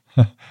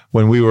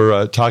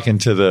were talking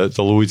to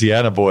the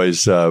Louisiana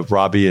boys,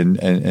 Robbie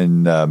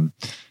and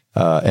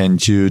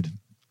Jude,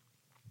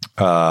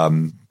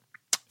 and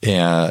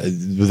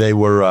they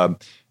were.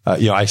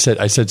 I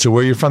said, so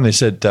where are you from? They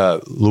said,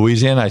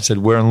 Louisiana. I said,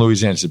 where in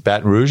Louisiana? I said,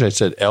 Baton Rouge. I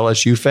said,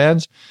 LSU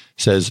fans.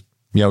 Says,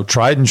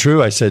 tried and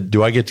true. I said,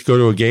 do I get to go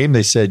to a game?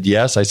 They said,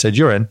 yes. I said,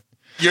 you're in.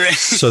 You're in.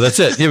 So that's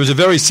it. It was a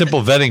very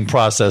simple vetting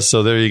process.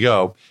 So there you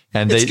go.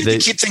 And it's good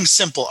to keep things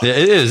simple.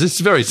 It is. It's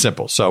very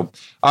simple. So,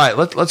 all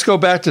right, let's go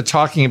back to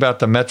talking about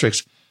the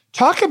metrics.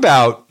 Talk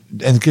about,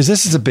 and because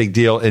this is a big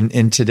deal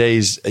in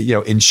today's,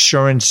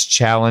 insurance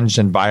challenged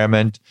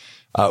environment,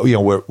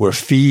 where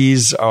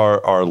fees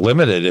are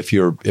limited if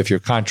you're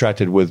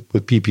contracted with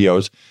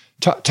PPOs.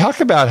 Talk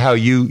about how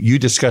you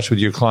discuss with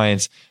your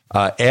clients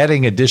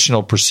adding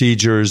additional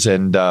procedures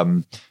and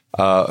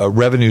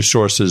revenue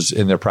sources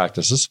in their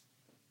practices.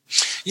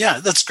 Yeah,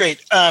 that's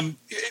great.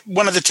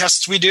 One of the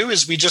tests we do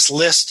is we just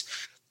list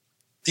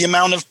the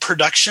amount of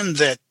production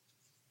that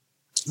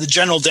the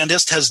general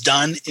dentist has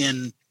done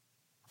in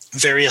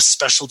various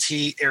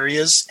specialty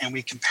areas, and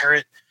we compare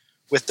it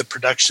with the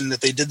production that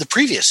they did the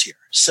previous year.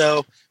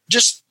 So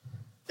just,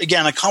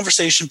 again, a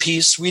conversation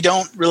piece. We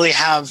don't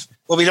have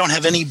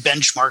any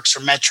benchmarks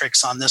or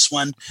metrics on this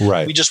one.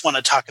 Right. We just want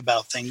to talk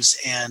about things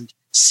and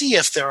see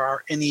if there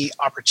are any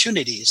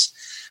opportunities.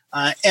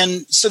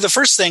 And so the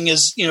first thing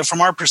is,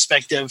 from our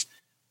perspective,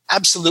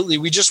 absolutely,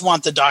 we just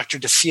want the doctor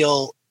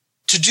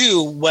to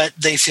do what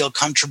they feel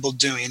comfortable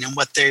doing and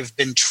what they've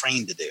been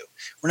trained to do.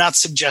 We're not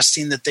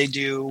suggesting that they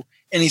do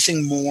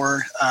anything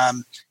more. I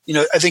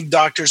think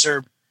doctors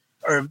are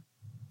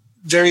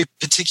very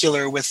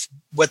particular with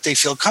what they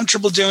feel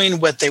comfortable doing,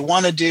 what they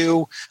want to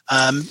do.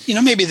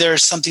 Maybe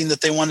there's something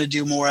that they want to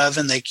do more of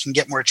and they can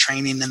get more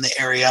training in the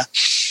area.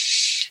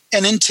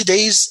 And in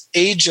today's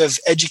age of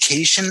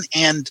education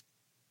and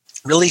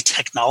really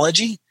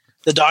technology,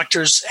 the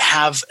doctors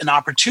have an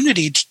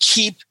opportunity to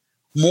keep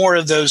more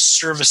of those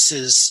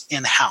services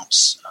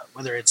in-house,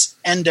 whether it's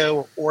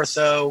endo,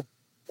 ortho,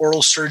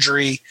 oral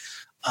surgery,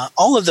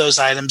 all of those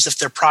items, if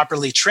they're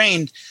properly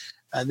trained,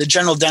 the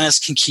general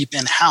dentist can keep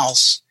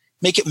in-house,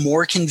 make it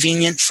more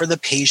convenient for the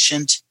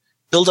patient,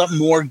 build up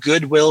more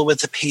goodwill with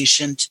the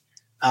patient.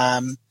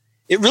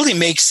 It really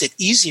makes it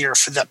easier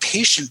for the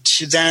patient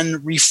to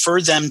then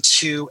refer them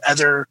to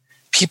other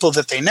people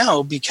that they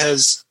know,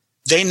 because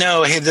they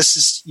know, hey, this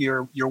is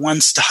your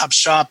one-stop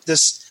shop.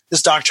 This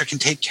doctor can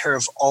take care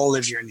of all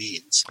of your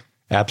needs.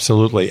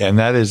 Absolutely. And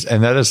that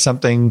is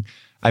something.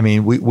 I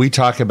mean, we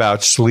talk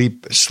about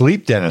sleep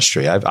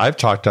dentistry. I've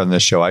talked on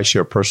this show. I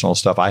share personal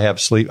stuff. I've had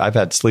sleep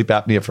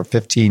apnea for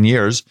 15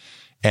 years,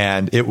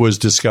 and it was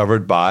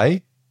discovered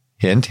by,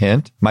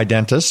 hint, my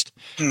dentist.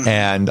 Mm-hmm.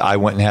 And I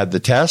went and had the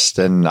test,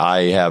 and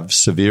I have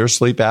severe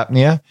sleep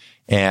apnea,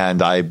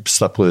 and I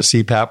slept with a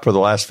CPAP for the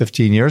last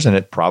 15 years, and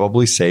it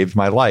probably saved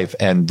my life.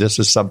 And this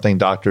is something,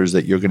 doctors,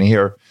 that you're going to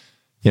hear,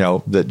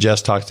 that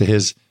Jess talked to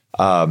his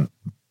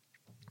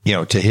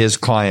to his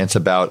clients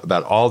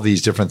about all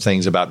these different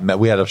things.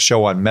 We had a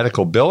show on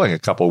medical billing a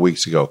couple of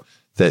weeks ago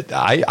that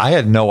I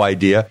had no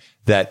idea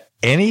that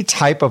any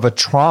type of a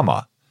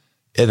trauma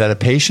that a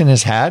patient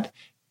has had,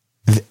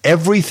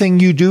 everything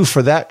you do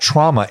for that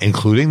trauma,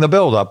 including the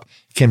buildup,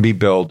 can be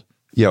billed,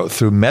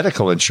 through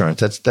medical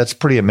insurance. That's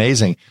pretty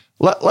amazing.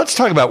 Let's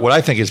talk about what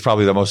I think is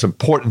probably the most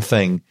important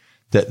thing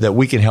that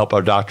we can help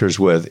our doctors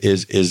with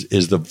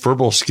is the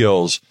verbal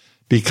skills,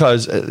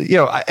 because,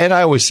 and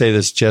I always say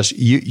this, Jess,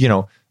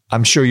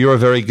 I'm sure you're a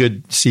very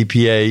good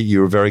CPA.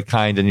 You were very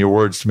kind in your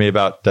words to me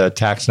about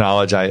tax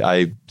knowledge.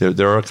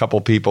 There are a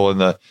couple people in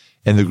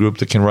the group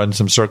that can run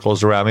some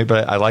circles around me,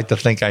 but I like to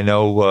think I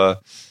know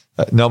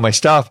my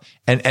stuff.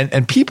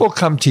 And people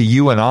come to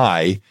you and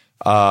I,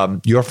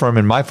 your firm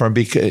and my firm,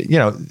 because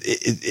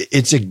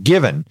it's a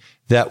given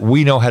that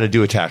we know how to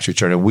do a tax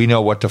return and we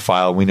know what to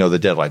file and we know the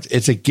deadlines.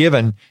 It's a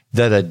given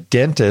that a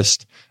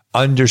dentist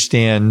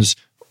understands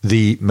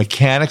the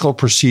mechanical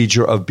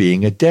procedure of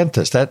being a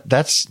dentist.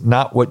 That's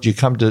not what you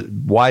come to,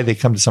 why they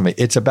come to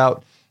somebody. It's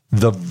about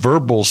the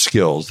verbal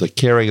skills, the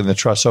caring and the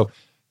trust. So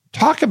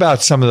talk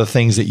about some of the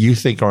things that you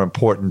think are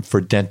important for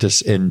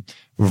dentists in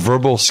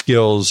verbal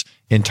skills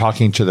in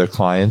talking to their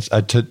clients,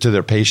 to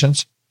their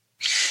patients.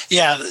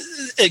 Yeah,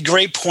 a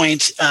great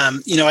point.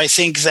 I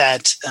think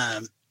that,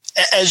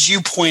 as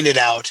you pointed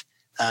out,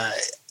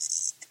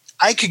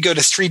 I could go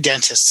to 3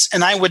 dentists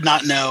and I would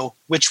not know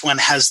which one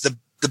has the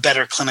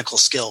better clinical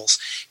skills.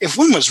 If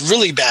one was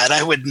really bad,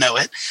 I would know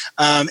it.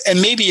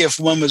 And maybe if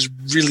one was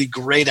really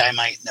great, I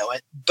might know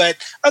it. But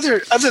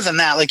other than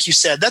that, like you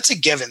said, that's a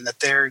given that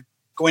they're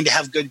going to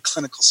have good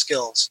clinical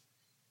skills.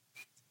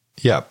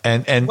 Yeah.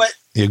 And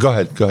yeah, go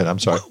ahead. I'm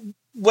sorry.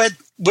 What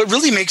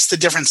really makes the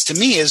difference to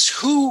me is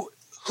who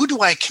do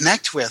I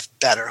connect with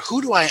better?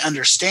 Who do I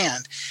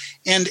understand?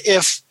 And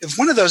if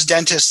one of those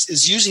dentists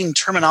is using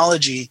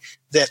terminology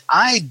that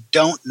I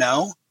don't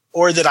know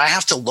or that I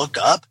have to look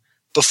up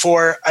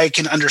before I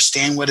can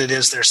understand what it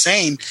is they're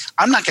saying,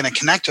 I'm not going to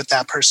connect with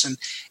that person.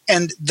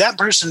 And that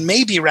person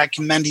may be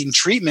recommending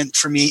treatment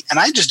for me, and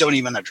I just don't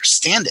even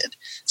understand it.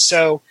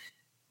 So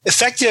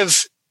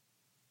effective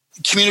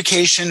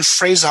communication,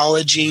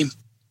 phraseology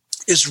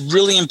is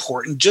really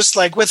important. Just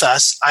like with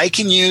us, I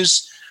can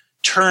use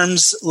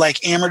terms like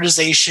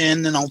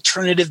amortization and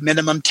alternative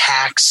minimum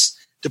tax,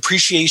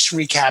 depreciation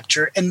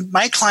recapture, and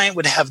my client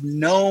would have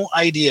no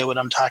idea what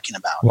I'm talking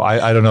about. Well,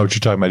 I don't know what you're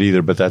talking about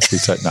either, but that's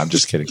beside. No, I'm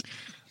just kidding.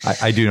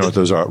 I do know what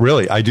those are.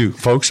 Really, I do.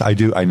 Folks, I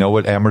do. I know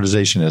what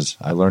amortization is.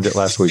 I learned it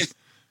last week.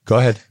 Go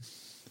ahead.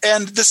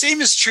 And the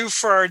same is true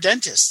for our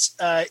dentists.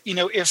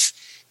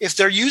 If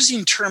they're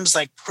using terms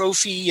like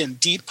prophy and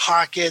deep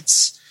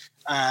pockets,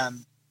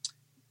 the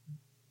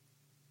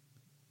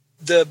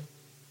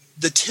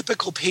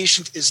typical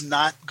patient is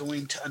not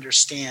going to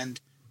understand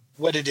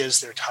what it is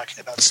they're talking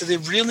about. So they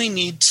really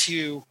need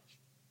to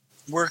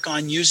work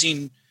on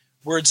using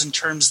words and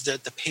terms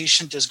that the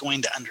patient is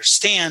going to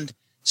understand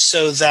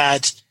so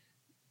that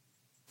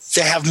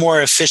they have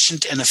more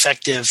efficient and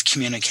effective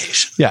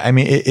communication. Yeah, I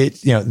mean,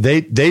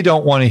 they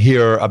don't want to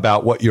hear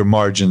about what your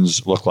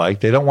margins look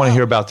like. They don't want to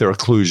hear about their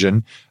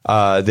occlusion.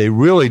 They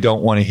really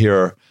don't want to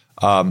hear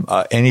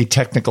any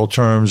technical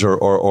terms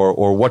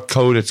or what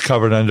code it's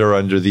covered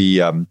under the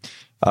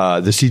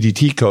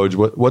CDT codes.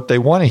 What they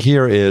want to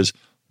hear is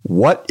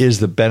what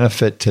is the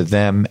benefit to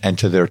them and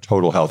to their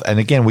total health. And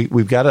again,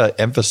 we've got to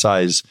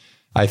emphasize,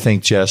 I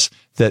think, Jess,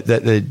 that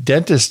the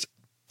dentist,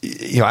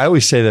 I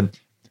always say that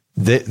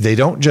they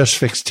don't just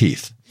fix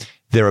teeth.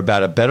 They're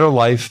about a better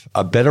life,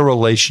 a better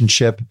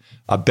relationship,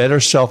 a better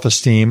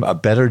self-esteem, a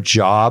better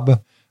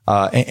job.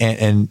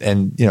 And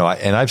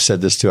I've said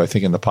this too, I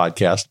think in the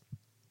podcast,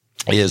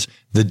 is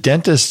the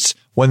dentists,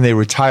 when they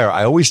retire,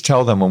 I always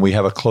tell them when we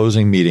have a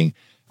closing meeting,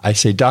 I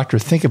say, doctor,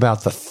 think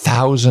about the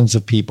thousands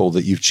of people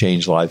that you've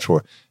changed lives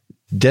for.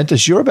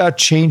 Dentists, you're about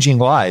changing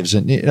lives.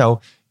 And,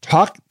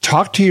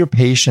 talk to your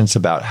patients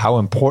about how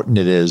important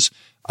it is,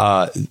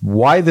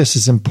 why this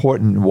is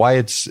important, why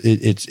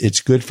it's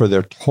good for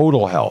their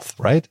total health,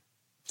 right?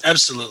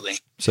 Absolutely.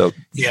 So,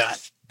 yeah.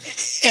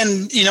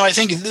 And, I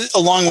think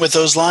along with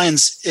those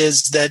lines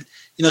is that,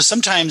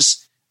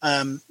 sometimes,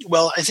 I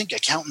think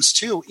accountants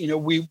too,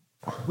 we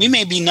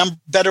may be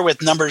better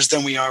with numbers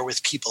than we are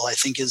with people, I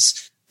think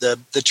is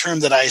the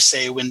term that I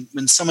say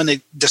when someone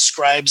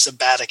describes a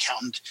bad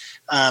accountant.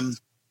 And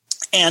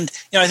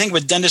I think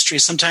with dentistry,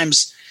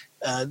 sometimes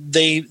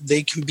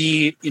they can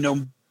be,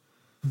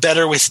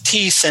 better with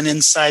teeth and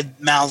inside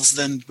mouths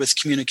than with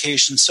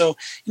communication. So,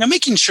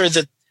 making sure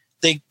that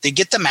they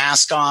get the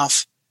mask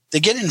off, they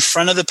get in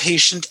front of the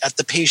patient at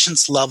the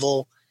patient's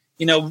level,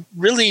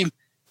 really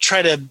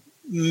try to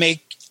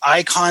make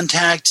eye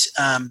contact.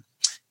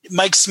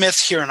 Mike Smith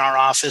here in our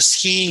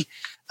office, he,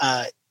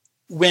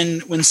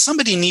 when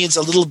somebody needs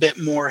a little bit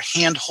more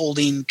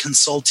hand-holding,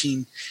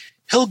 consulting,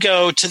 he'll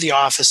go to the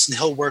office and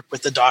he'll work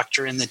with the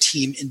doctor and the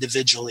team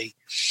individually.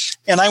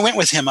 And I went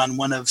with him on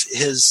one of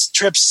his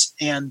trips,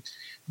 and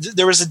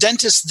there was a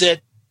dentist that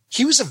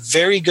he was a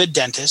very good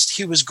dentist.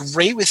 He was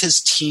great with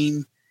his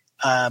team,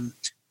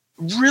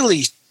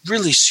 really,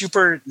 really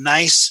super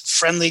nice,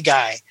 friendly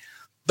guy.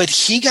 But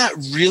he got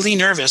really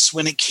nervous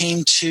when it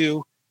came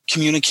to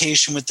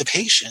communication with the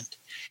patient.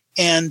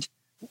 And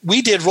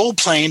we did role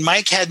playing.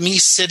 Mike had me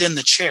sit in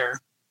the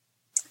chair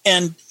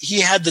and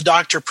he had the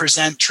doctor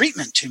present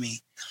treatment to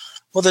me.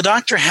 Well, the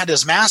doctor had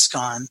his mask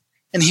on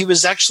and he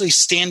was actually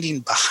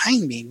standing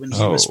behind me when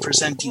he was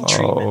presenting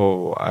treatment.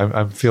 Oh,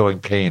 I'm feeling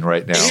pain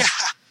right now. Yeah.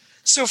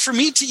 So for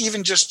me to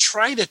even just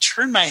try to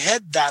turn my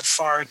head that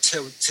far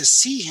to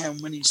see him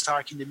when he's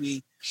talking to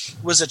me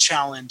was a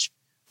challenge.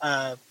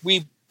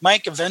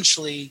 Mike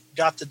eventually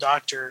got the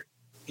doctor,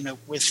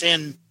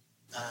 within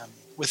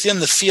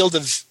the field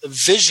of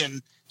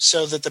vision,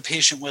 so that the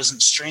patient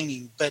wasn't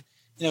straining. But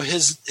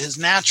his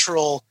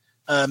natural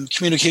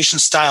communication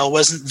style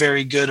wasn't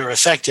very good or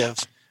effective,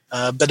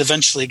 but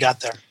eventually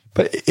got there.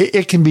 But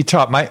it can be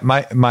taught. My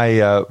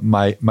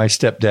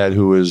stepdad,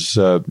 who has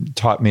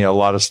taught me a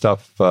lot of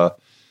stuff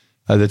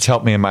that's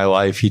helped me in my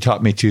life, he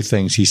taught me two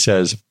things. He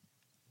says,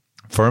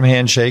 firm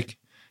handshake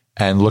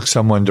and look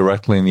someone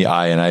directly in the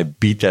eye. And I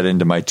beat that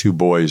into my two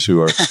boys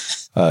who are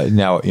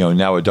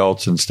now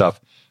adults and stuff.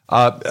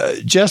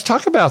 Jess,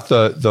 talk about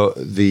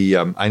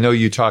the I know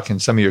you talk in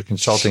some of your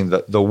consulting,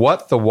 the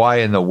what, the why,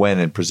 and the when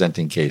in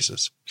presenting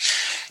cases.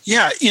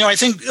 Yeah. I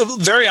think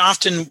very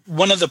often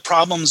one of the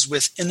problems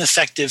with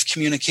ineffective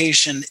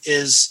communication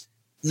is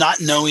not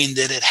knowing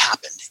that it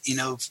happened,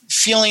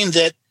 feeling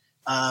that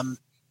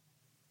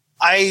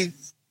I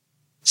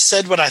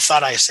said what I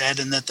thought I said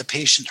and that the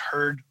patient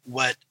heard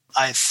what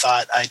I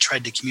thought I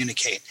tried to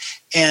communicate.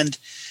 And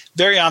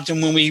very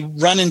often when we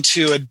run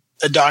into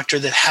a doctor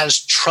that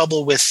has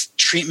trouble with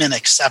treatment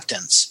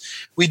acceptance,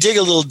 we dig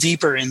a little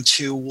deeper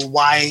into, well,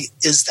 why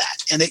is that?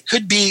 And it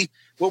could be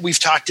what we've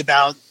talked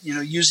about,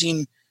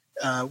 using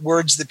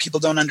words that people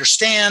don't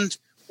understand,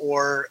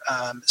 or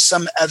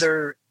some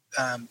other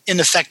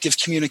ineffective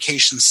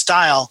communication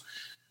style.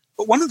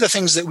 But one of the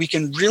things that we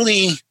can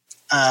really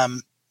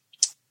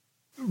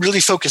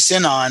focus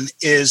in on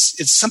is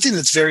it's something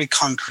that's very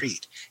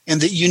concrete, and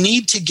that you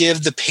need to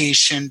give the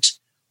patient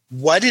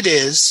what it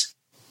is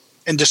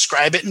and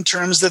describe it in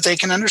terms that they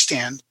can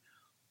understand,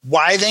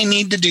 why they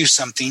need to do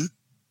something,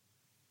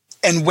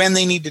 and when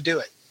they need to do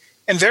it.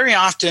 And very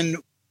often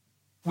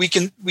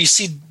we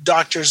see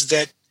doctors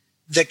that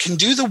can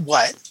do the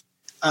what,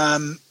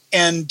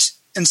 and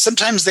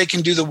sometimes they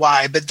can do the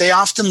why, but they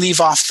often leave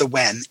off the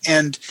when.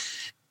 And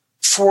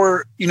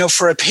for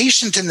a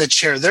patient in the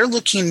chair, they're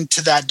looking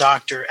to that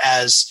doctor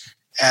as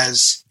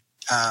the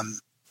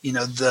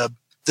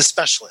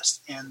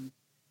specialist and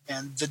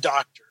the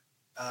doctor,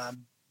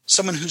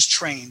 someone who's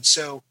trained.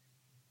 So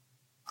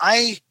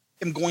I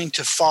am going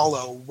to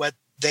follow what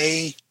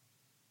they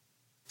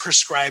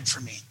prescribe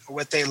for me or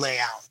what they lay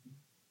out.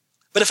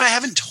 But if I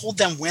haven't told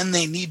them when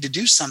they need to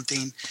do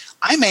something,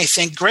 I may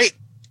think, great,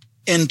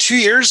 in 2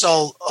 years,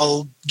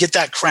 I'll get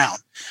that crown.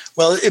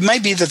 Well, it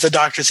might be that the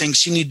doctor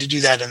thinks you need to do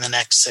that in the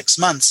next 6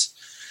 months.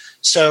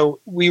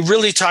 So we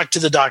really talk to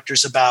the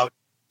doctors about,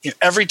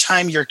 every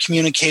time you're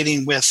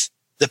communicating with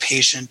the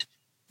patient,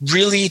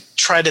 really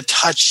try to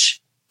touch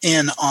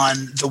in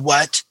on the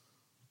what,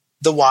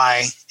 the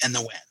why, and the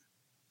when.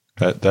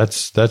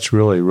 That's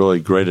really, really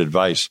great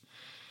advice.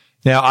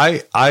 Now,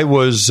 I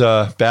was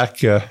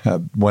back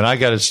when I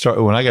got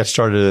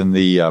started in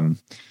the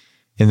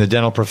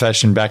dental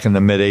profession back in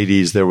the mid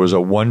 '80s. There was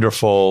a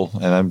wonderful,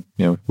 and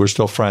we're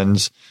still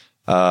friends.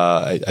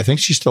 I think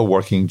she's still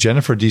working.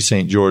 Jennifer D.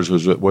 St. George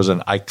was an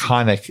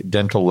iconic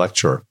dental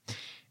lecturer,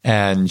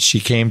 and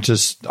she came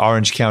to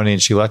Orange County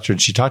and she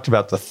lectured. She talked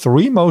about the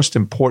three most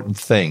important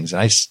things,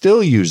 and I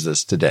still use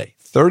this today,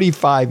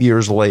 35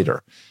 years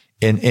later.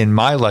 In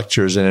my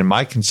lectures and in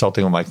my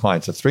consulting with my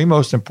clients, the three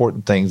most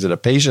important things that a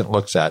patient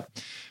looks at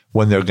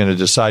when they're going to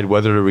decide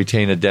whether to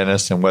retain a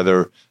dentist and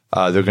whether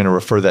they're going to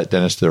refer that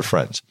dentist to their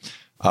friends.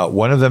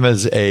 One of them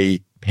is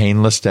a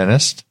painless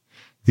dentist.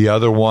 The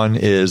other one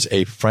is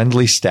a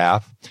friendly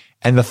staff.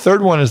 And the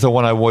third one is the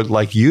one I would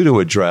like you to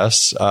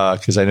address,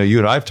 because I know you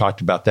and I have talked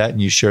about that, and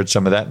you shared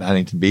some of that in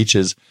Huntington Beach,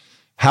 is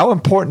how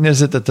important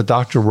is it that the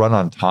doctor run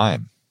on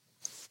time?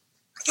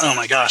 Oh,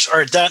 my gosh.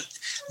 Art, that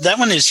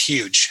one is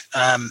huge.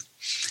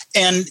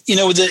 And,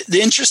 the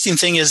interesting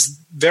thing is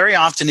very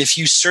often if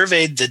you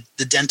surveyed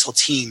the dental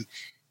team,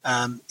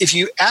 if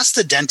you ask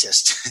the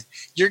dentist,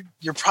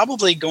 you're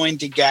probably going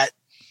to get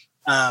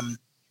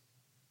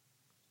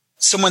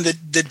someone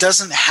that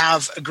doesn't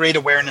have a great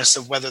awareness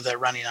of whether they're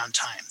running on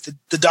time.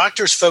 The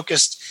doctor's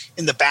focused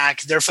in the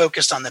back. They're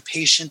focused on the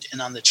patient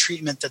and on the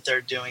treatment that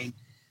they're doing.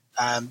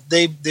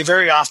 They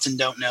very often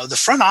don't know. The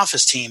front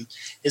office team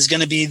is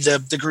going to be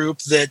the group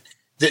that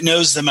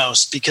knows the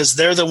most, because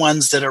they're the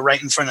ones that are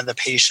right in front of the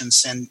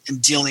patients and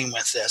dealing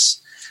with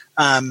this.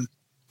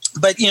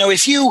 But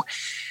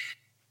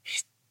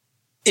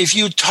if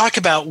you talk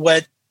about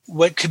what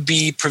could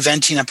be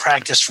preventing a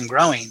practice from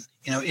growing,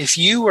 if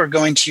you are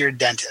going to your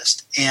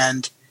dentist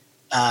and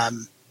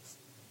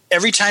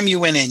every time you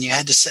went in, you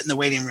had to sit in the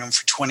waiting room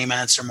for 20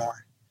 minutes or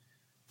more,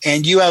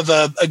 and you have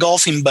a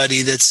golfing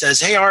buddy that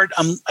says, "Hey, Art,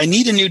 I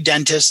need a new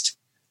dentist.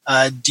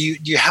 Do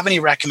you have any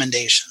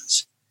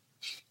recommendations?"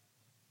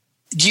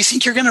 Do you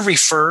think you're going to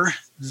refer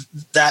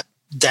that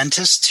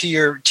dentist to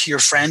your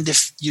friend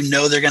if you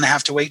know they're going to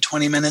have to wait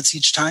 20 minutes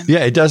each time? Yeah,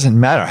 it doesn't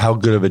matter how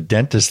good of a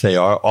dentist they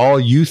are. All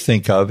you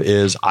think of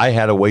is, I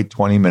had to wait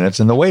 20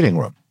 minutes in the waiting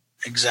room.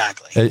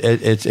 Exactly.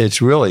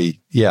 It's really,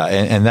 yeah,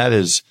 and that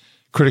is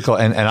critical.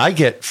 And I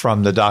get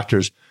from the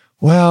doctors,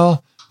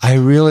 well, I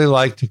really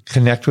like to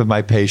connect with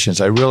my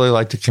patients. I really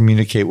like to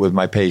communicate with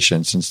my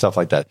patients and stuff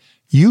like that.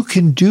 you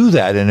can do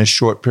that in a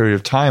short period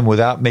of time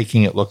without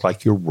making it look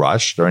like you're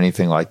rushed or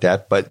anything like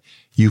that. But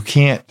you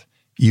can't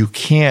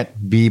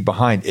be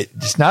behind.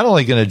 It's not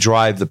only going to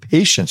drive the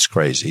patients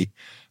crazy,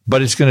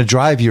 but it's going to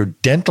drive your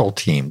dental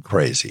team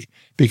crazy,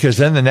 because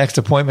then the next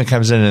appointment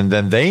comes in and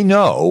then they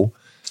know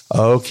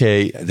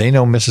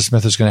Mrs.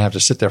 Smith is going to have to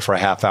sit there for a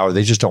half hour.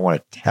 They just don't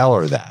want to tell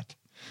her that.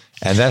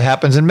 And that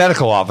happens in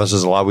medical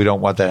offices a lot. We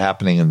don't want that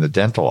happening in the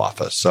dental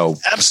office. So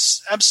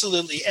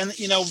absolutely. And,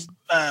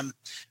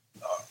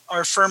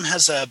 our firm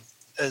has a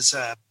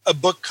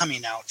book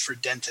coming out for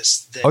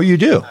dentists. That, you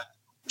do?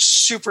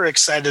 Super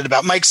excited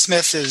about. Mike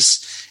Smith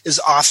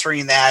is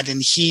authoring that,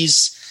 and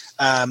he's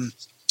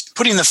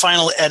putting the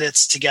final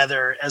edits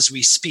together as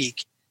we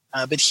speak.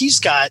 But he's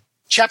got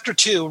Chapter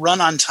 2,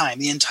 Run on Time.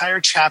 The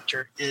entire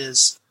chapter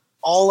is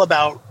all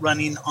about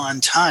running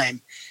on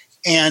time.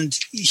 And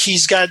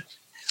he's got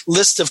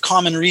list of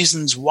common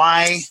reasons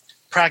why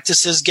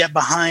practices get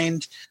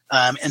behind,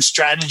 and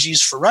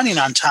strategies for running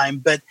on time.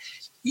 But,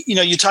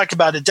 you talk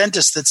about a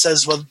dentist that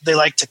says, well, they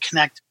like to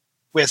connect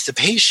with the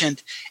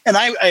patient. And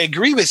I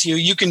agree with you.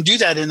 You can do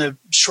that in a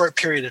short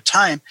period of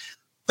time.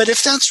 But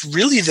if that's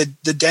really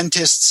the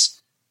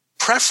dentist's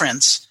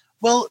preference,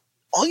 well,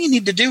 all you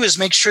need to do is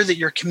make sure that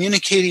you're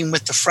communicating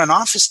with the front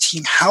office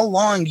team how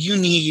long you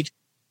need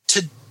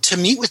to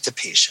meet with the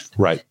patient.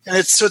 Right. And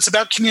it's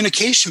about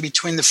communication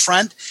between the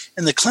front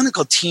and the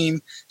clinical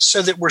team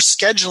so that we're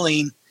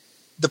scheduling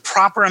the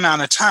proper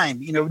amount of time.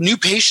 New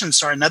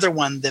patients are another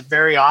one that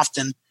very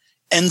often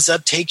ends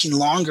up taking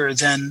longer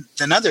than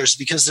others,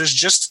 because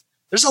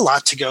there's a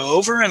lot to go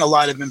over and a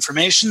lot of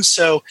information.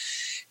 So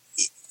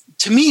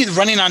to me,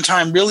 running on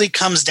time really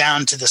comes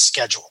down to the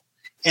schedule.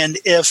 And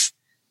if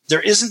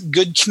there isn't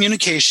good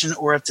communication,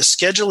 or if the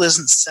schedule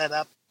isn't set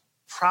up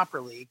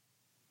properly,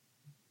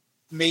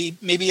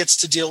 maybe it's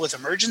to deal with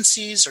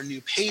emergencies or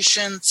new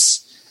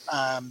patients,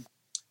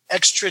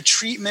 extra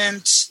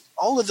treatment,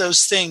 all of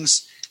those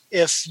things.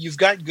 If you've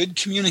got good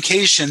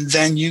communication,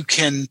 then you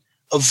can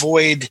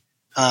avoid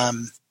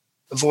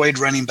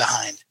running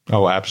behind.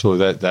 Oh,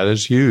 absolutely. That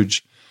is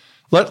huge.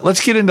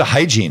 Let's get into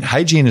hygiene.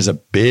 Hygiene is a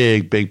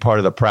big part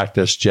of the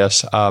practice,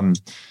 Jess.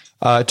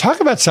 Talk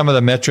about some of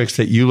the metrics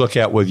that you look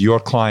at with your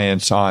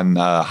clients on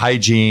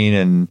hygiene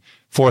and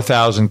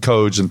 4,000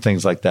 codes and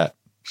things like that.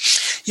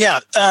 Yeah.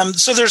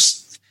 So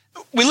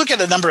we look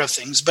at a number of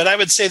things, but I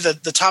would say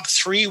that the top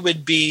three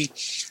would be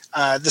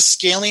the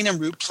scaling and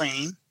root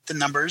planing, the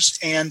numbers,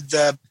 and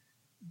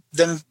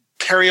then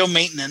perio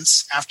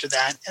maintenance after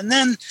that. And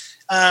then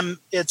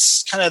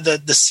it's kind of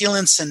the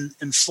sealants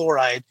and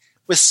fluoride.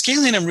 With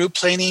scaling and root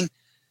planing,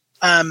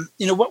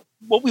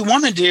 what we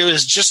want to do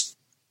is just,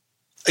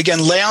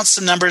 again, lay out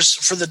some numbers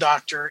for the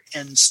doctor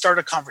and start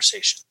a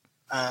conversation.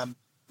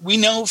 We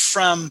know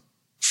from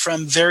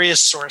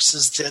various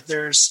sources that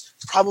there's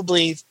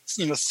probably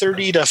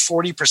 30 to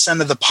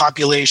 40% of the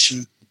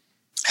population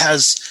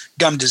has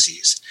gum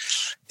disease.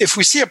 If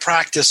we see a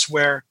practice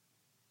where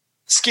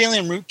scaling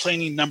and root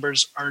planing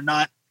numbers are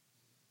not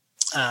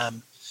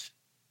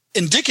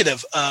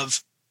indicative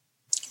of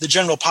the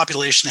general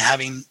population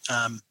having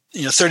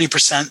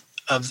 30%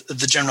 of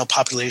the general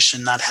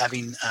population not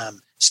having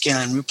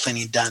scaling and root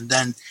planing done,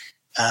 then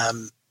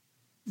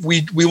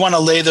we want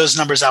to lay those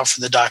numbers out for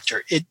the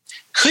doctor. It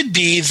could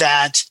be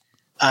that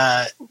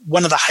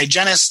one of the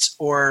hygienists,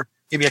 or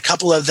maybe a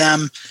couple of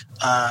them,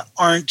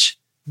 aren't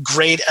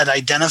great at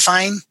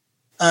identifying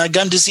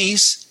gum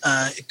disease.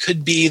 It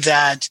could be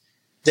that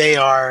they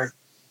are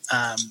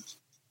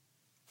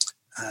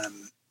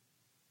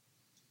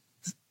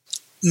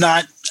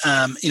not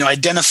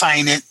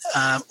identifying it,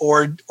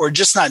 or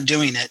just not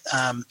doing it.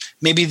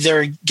 Maybe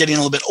they're getting a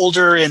little bit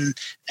older, and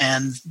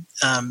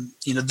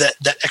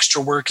that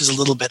extra work is a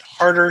little bit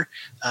harder.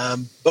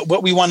 But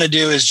what we want to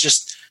do is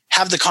just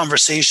have the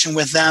conversation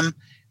with them.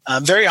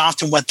 Very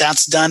often, what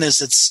that's done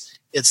is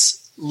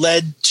it's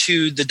led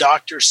to the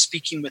doctor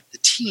speaking with the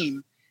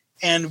team,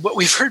 and what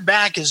we've heard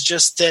back is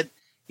just that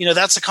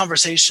that's a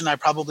conversation I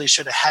probably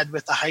should have had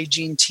with the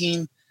hygiene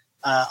team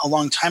a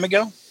long time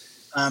ago,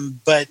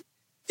 but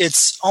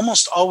it's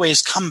almost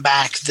always come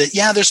back that,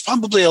 there's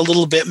probably a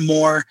little bit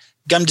more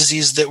gum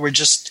disease that we're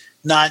just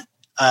not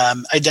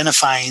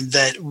identifying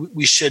that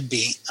we should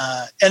be.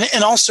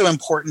 And also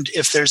important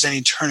if there's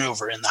any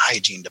turnover in the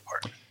hygiene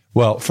department.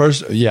 Well,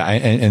 first,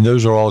 and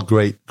those are all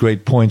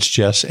great points,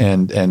 Jess.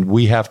 And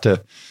we have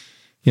to,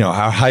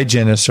 our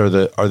hygienists are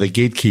the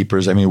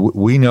gatekeepers. I mean,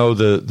 we know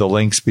the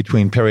links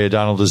between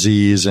periodontal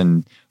disease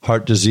and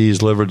heart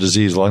disease, liver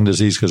disease, lung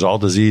disease, because all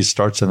disease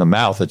starts in the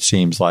mouth, it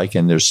seems like.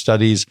 And there's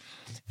studies.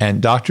 And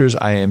doctors,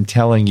 I am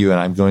telling you, and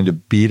I'm going to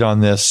beat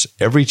on this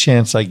every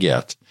chance I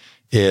get,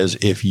 is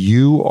if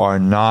you are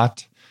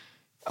not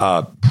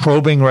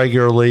probing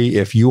regularly,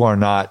 if your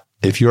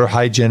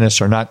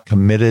hygienists are not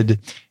committed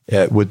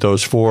with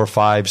those 4,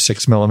 5,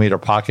 6 millimeter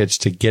pockets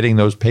to getting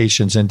those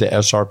patients into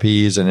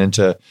SRPs and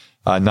into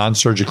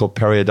non-surgical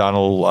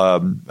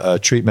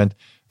periodontal treatment,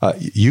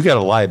 you got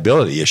a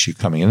liability issue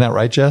coming. Isn't that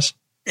right, Jess?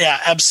 Yeah,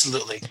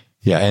 absolutely.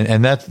 Yeah,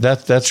 and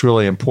that's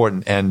really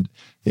important. And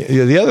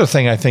the other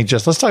thing I think,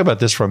 just let's talk about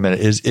this for a minute,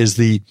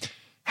 is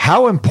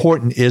how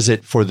important is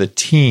it for the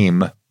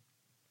team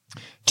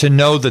to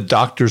know the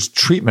doctor's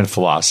treatment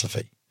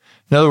philosophy?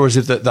 In other words,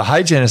 if the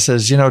hygienist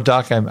says,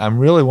 doc, I'm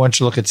really want you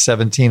to look at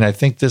 17. I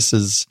think this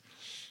is,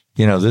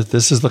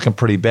 this is looking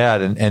pretty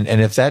bad. And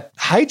if that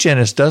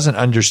hygienist doesn't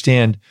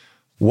understand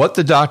what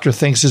the doctor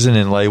thinks is an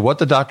inlay, what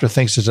the doctor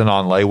thinks is an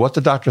onlay, what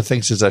the doctor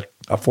thinks is a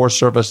forced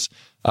surface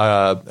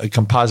a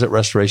composite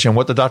restoration,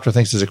 what the doctor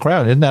thinks is a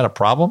crown, isn't that a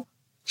problem?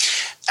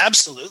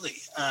 Absolutely.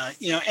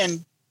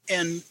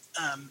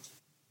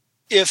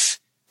 If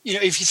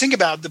you think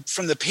about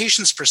from the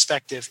patient's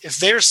perspective, if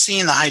they're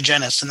seeing the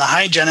hygienist and the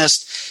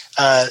hygienist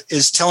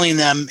is telling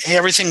them, hey,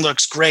 everything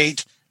looks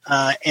great,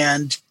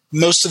 and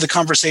most of the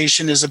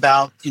conversation is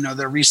about,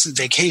 their recent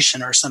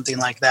vacation or something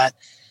like that,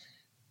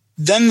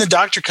 then the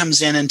doctor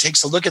comes in and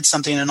takes a look at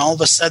something and all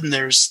of a sudden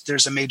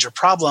there's a major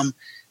problem.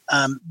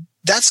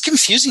 That's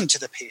confusing to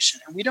the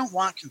patient, and we don't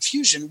want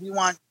confusion. We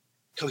want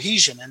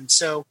cohesion. And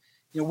so,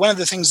 one of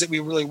the things that we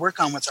really work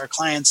on with our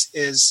clients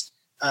is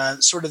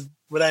sort of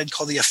what I'd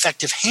call the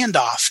effective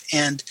handoff,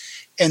 and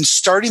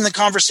starting the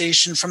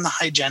conversation from the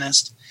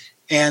hygienist,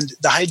 and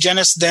the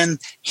hygienist then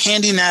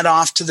handing that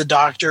off to the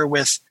doctor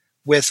with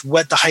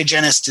what the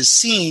hygienist is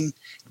seeing.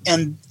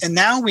 And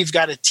now we've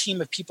got a team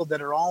of people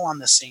that are all on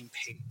the same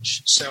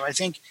page. So I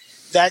think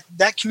that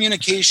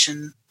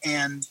communication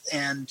and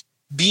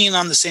being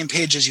on the same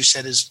page, as you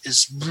said,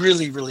 is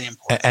really, really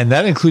important. And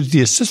that includes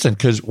the assistant,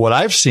 because what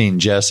I've seen,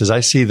 Jess, is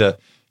I see the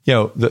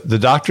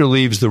doctor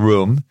leaves the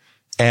room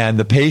and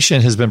the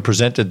patient has been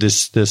presented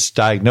this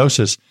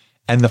diagnosis.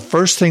 And the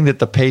first thing that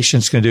the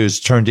patient's going to do is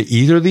turn to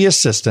either the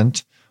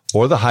assistant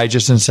or the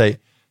hygienist and say,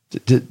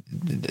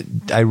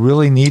 I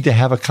really need to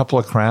have a couple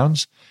of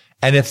crowns?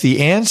 And if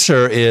the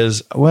answer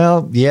is,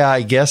 well, yeah,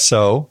 I guess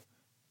so,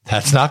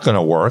 that's not going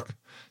to work.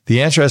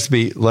 The answer has to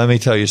be, let me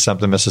tell you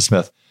something, Mrs.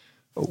 Smith.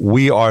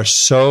 We are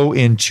so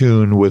in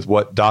tune with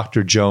what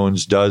Dr.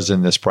 Jones does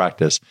in this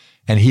practice,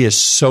 and he is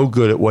so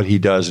good at what he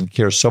does and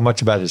cares so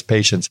much about his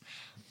patients.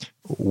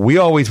 We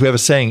have a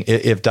saying,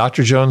 if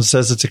Dr. Jones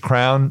says it's a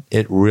crown,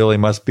 it really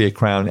must be a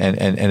crown, and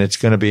it's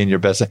going to be in your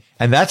best.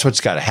 And that's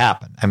what's got to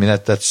happen. I mean,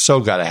 that's so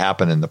got to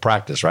happen in the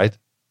practice, right?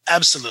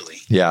 Absolutely.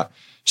 Yeah.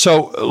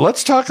 So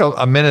let's talk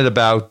a minute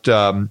about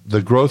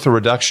the growth or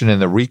reduction in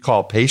the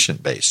recall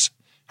patient base.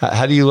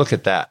 How do you look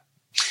at that?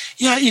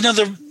 Yeah,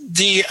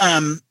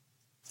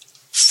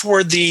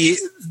 for the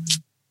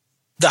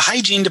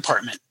hygiene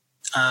department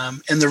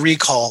and the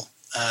recall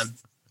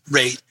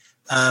rate,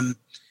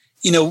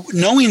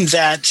 knowing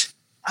that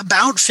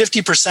about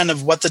 50%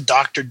 of what the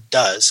doctor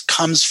does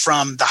comes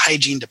from the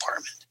hygiene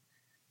department.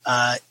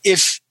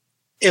 If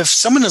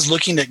someone is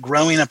looking at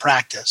growing a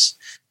practice,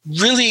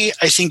 really,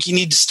 I think you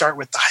need to start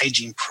with the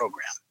hygiene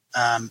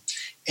program,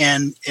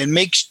 and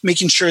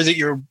making sure that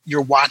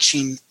you're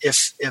watching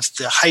if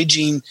the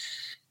hygiene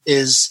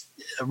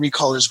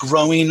recall is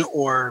growing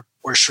or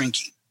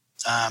shrinking.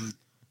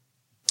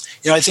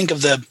 I think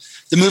of the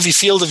movie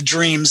Field of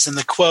Dreams and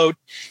the quote,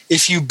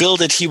 "If you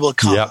build it, he will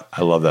come." Yeah,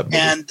 I love that movie.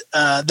 And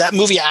that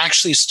movie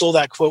actually stole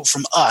that quote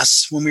from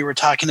us when we were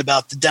talking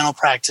about the dental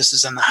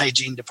practices and the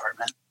hygiene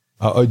department.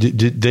 Oh, they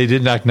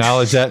didn't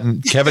acknowledge that?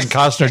 And Kevin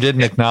Costner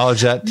didn't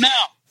acknowledge that?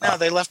 No,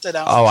 they left it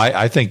out. Oh,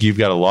 I think you've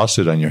got a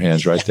lawsuit on your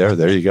hands right there.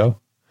 There you go.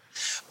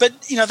 But,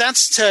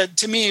 that's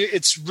to me,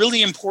 it's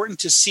really important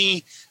to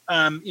see,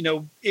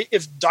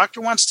 if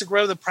doctor wants to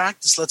grow the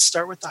practice, let's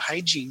start with the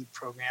hygiene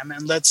program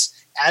and let's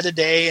add a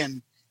day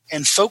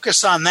and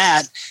focus on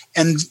that.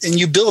 And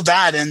you build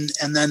that and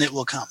then it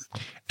will come.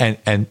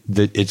 And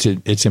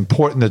it's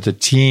important that the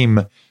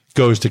team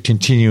goes to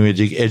continuing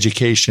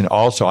education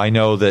also. I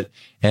know that,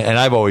 and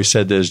I've always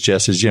said this,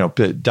 Jess, is,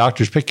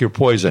 doctors, pick your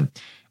poison.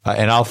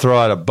 And I'll throw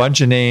out a bunch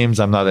of names.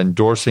 I'm not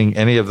endorsing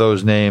any of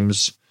those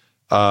names.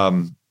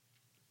 I'm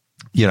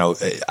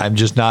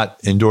just not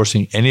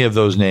endorsing any of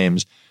those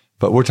names,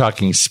 but we're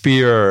talking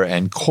Spear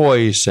and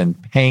Kois and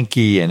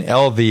Pankey and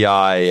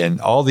LVI and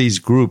all these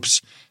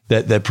groups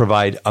that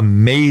provide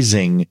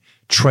amazing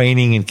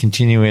training and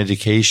continuing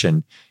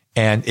education.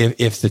 And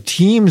if the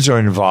teams are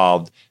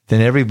involved,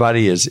 then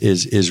everybody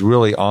is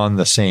really on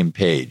the same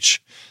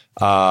page.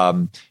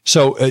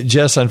 So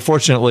Jess,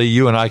 unfortunately,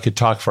 you and I could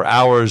talk for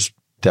hours,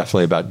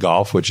 definitely about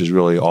golf, which is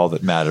really all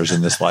that matters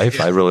in this life.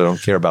 Yeah. I really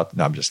don't care about,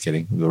 no, I'm just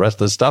kidding, the rest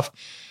of the stuff.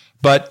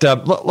 But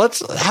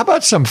how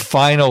about some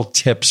final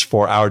tips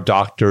for our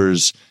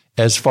doctors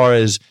as far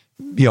as,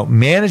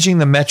 managing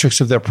the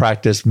metrics of their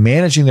practice,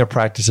 managing their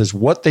practices,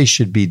 what they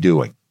should be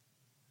doing?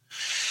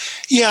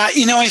 Yeah,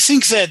 I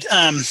think that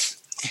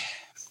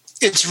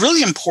it's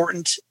really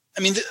important.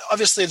 I mean,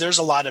 obviously, there's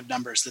a lot of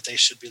numbers that they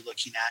should be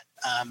looking at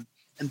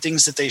and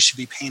things that they should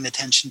be paying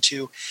attention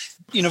to.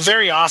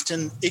 Very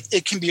often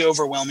it can be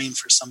overwhelming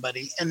for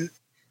somebody. And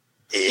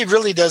it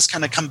really does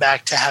kind of come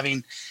back to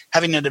having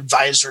an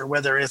advisor,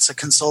 whether it's a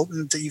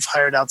consultant that you've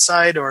hired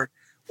outside or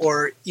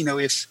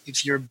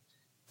if you're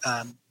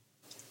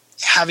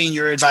having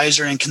your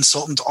advisor and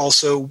consultant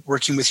also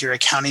working with your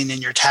accounting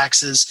and your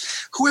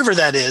taxes, whoever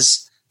that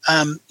is,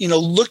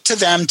 look to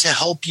them to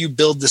help you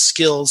build the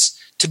skills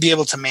to be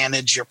able to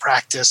manage your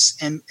practice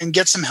and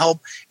get some help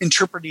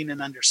interpreting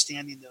and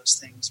understanding those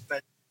things.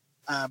 But,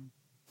 I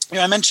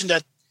mentioned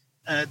at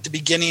the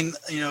beginning,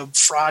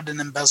 fraud and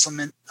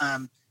embezzlement,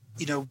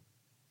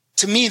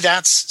 to me,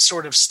 that's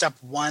sort of step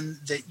one,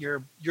 that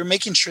you're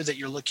making sure that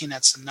you're looking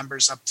at some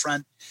numbers up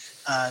front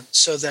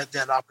so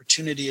that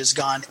opportunity is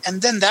gone.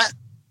 And then that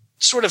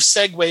sort of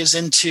segues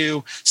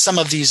into some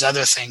of these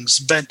other things.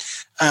 But,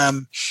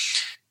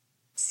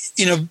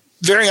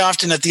 very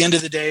often at the end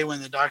of the day,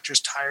 when the doctor's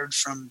tired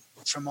from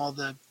all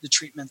the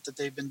treatment that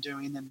they've been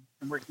doing and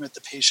working with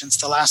the patients,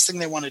 the last thing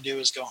they want to do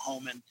is go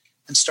home and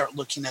start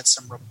looking at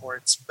some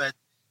reports. But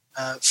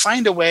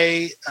find a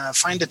way,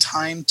 find a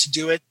time to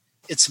do it.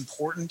 It's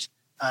important.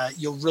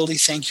 You'll really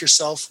thank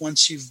yourself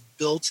once you've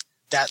built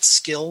that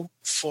skill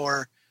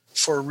for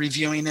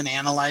reviewing and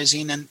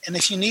analyzing. And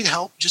if you need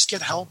help, just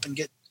get help and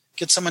get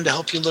someone to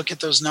help you look at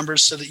those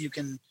numbers so that you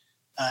can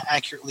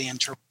accurately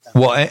interpret them.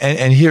 Well,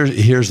 and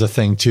here's the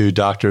thing too,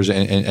 doctors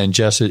and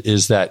Jess,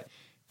 is that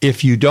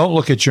if you don't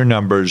look at your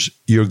numbers,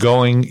 you're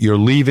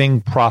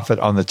leaving profit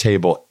on the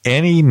table.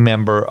 Any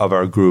member of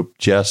our group,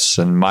 Jess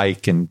and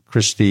Mike and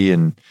Christy,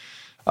 and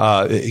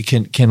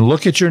can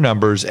look at your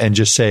numbers and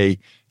just say,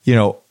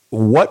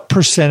 what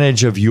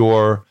percentage of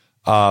your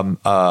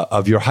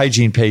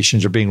hygiene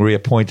patients are being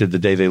reappointed the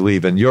day they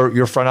leave, and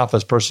your front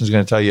office person is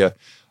going to tell you,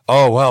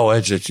 oh, well,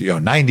 it's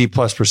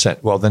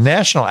 90+%. Well, the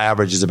national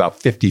average is about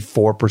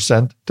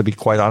 54%, to be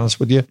quite honest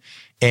with you.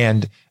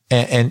 And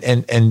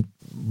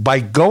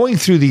by going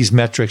through these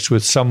metrics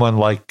with someone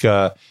like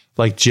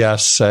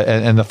Jess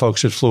and the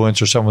folks at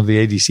Fluence or some of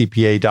the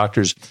ADCPA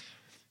doctors,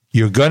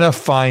 you're going to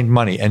find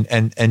money.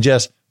 And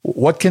Jess,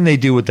 what can they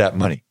do with that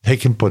money? They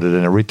can put it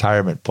in a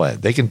retirement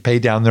plan. They can pay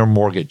down their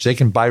mortgage. They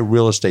can buy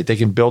real estate. They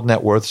can build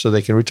net worth so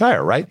they can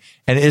retire, right?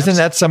 And isn't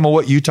that some of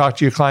what you talk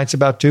to your clients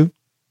about too?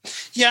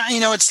 Yeah,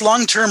 it's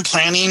long-term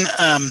planning,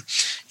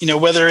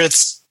 whether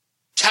it's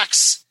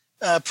tax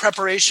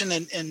preparation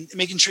and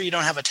making sure you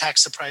don't have a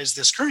tax surprise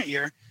this current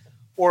year,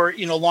 or,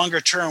 longer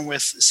term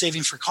with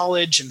saving for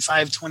college and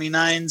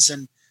 529s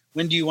and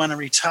when do you want to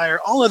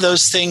retire? All of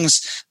those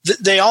things,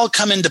 they all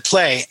come into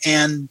play.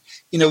 And,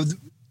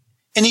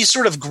 any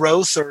sort of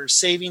growth or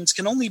savings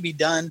can only be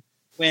done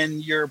when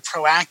you're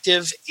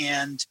proactive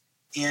and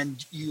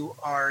you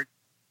are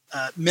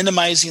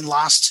minimizing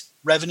lost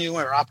revenue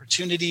or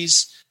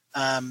opportunities.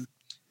 Coming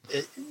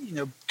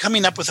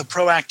up with a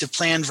proactive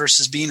plan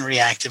versus being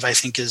reactive, I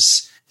think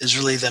is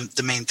really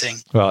the main thing.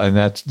 Well, and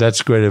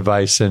that's great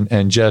advice.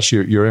 And Jess,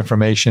 your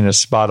information is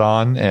spot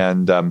on.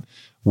 And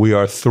we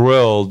are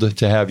thrilled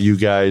to have you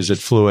guys at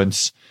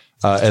Fluence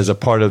as a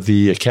part of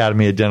the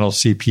Academy of Dental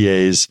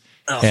CPAs.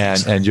 Oh,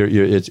 and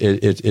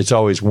it's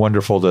always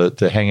wonderful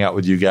to hang out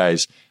with you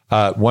guys.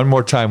 One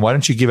more time, why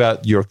don't you give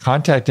out your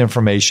contact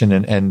information?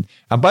 And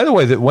by the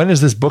way, when is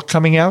this book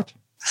coming out?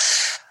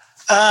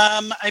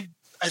 I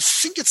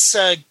think it's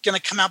going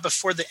to come out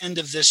before the end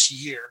of this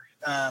year.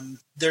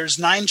 There's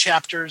 9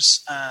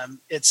 chapters.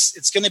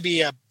 It's going to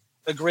be a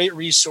great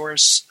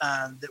resource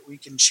that we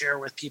can share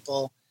with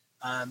people.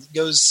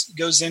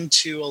 Goes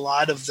into a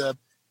lot of the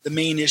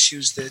main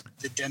issues that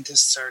the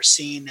dentists are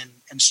seeing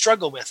and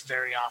struggle with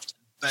very often.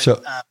 But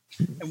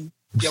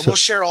we'll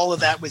share all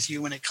of that with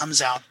you when it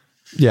comes out.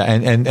 Yeah,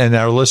 and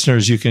our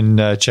listeners, you can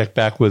check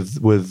back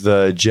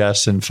with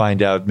Jess and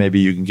find out. Maybe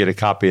you can get a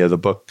copy of the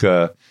book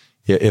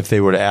if they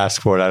were to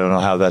ask for it. I don't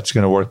know how that's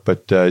going to work,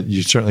 but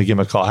you certainly give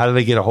them a call. How do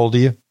they get a hold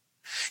of you?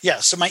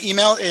 Yeah, so my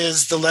email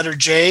is the letter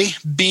J,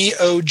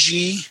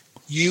 BOGUMIL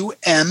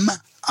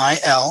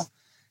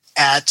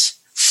at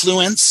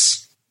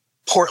Fluence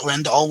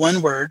Portland, all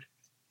one word,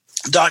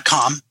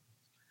 .com.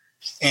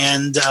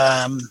 And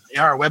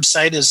our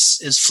website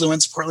is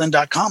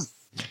fluenceportland.com.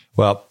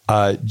 Well,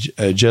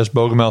 Jess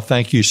Bogomil,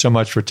 thank you so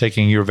much for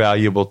taking your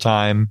valuable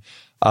time.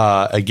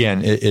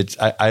 Again,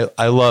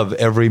 I love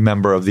every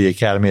member of the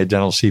Academy of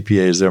Dental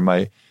CPAs. They're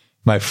my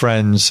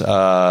friends.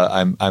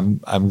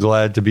 I'm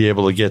glad to be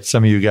able to get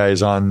some of you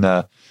guys on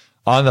the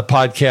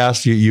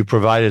podcast. You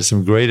provided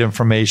some great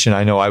information.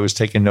 I know I was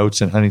taking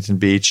notes in Huntington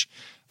Beach.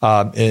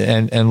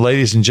 And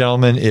ladies and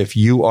gentlemen, if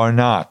you are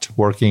not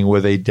working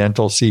with a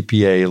dental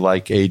CPA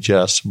like a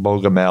Jess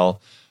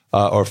Bogomil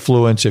or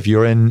Fluence, if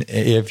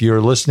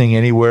you're listening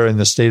anywhere in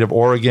the state of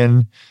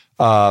Oregon,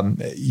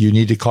 you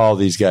need to call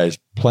these guys,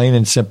 plain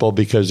and simple,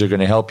 because they're going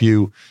to help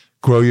you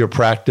grow your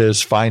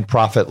practice, find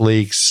profit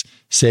leaks,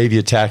 save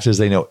you taxes.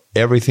 They know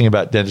everything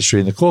about dentistry.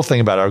 And the cool thing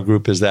about our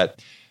group is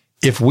that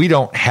if we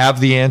don't have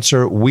the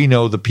answer, we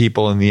know the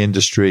people in the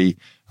industry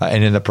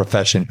and in the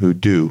profession who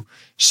do.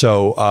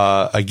 So,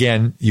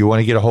 again, you want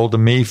to get a hold of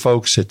me,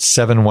 folks, it's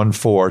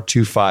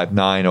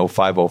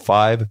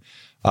 714-259-0505.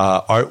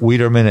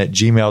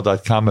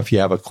 artwiederman@gmail.com if you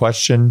have a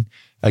question.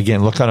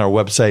 Again, look on our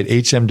website,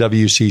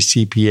 HMWC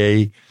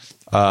CPA.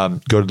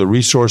 Go to the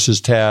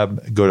resources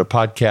tab, go to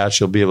podcasts.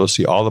 You'll be able to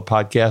see all the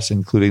podcasts,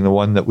 including the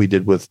one that we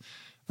did with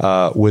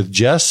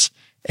Jess.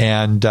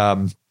 And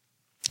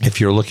if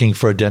you're looking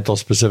for a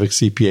dental-specific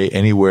CPA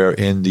anywhere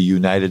in the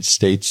United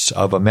States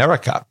of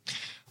America,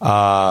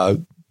 go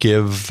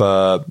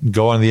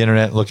on the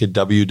internet and look at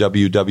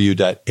www.adcpa.org.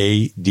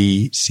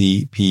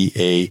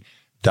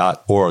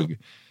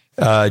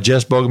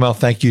 Jess Bogomil,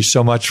 thank you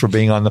so much for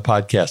being on the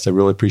podcast. I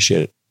really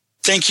appreciate it.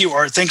 Thank you,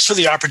 Art. Thanks for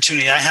the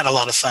opportunity. I had a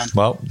lot of fun.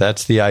 Well,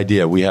 that's the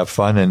idea. We have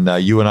fun,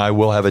 and you and I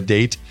will have a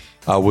date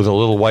with a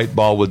little white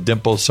ball with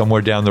dimples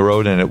somewhere down the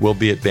road, and it will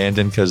be at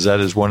Bandon because that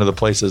is one of the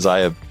places I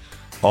have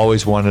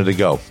always wanted to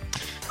go.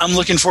 I'm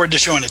looking forward to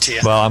showing it to you.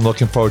 Well, I'm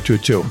looking forward to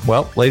it too.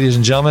 Well, ladies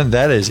and gentlemen,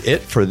 that is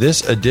it for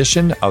this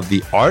edition of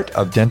The Art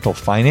of Dental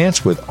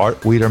Finance with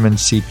Art Wiederman,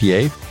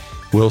 CPA.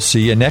 We'll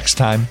see you next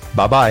time.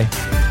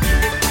 Bye-bye.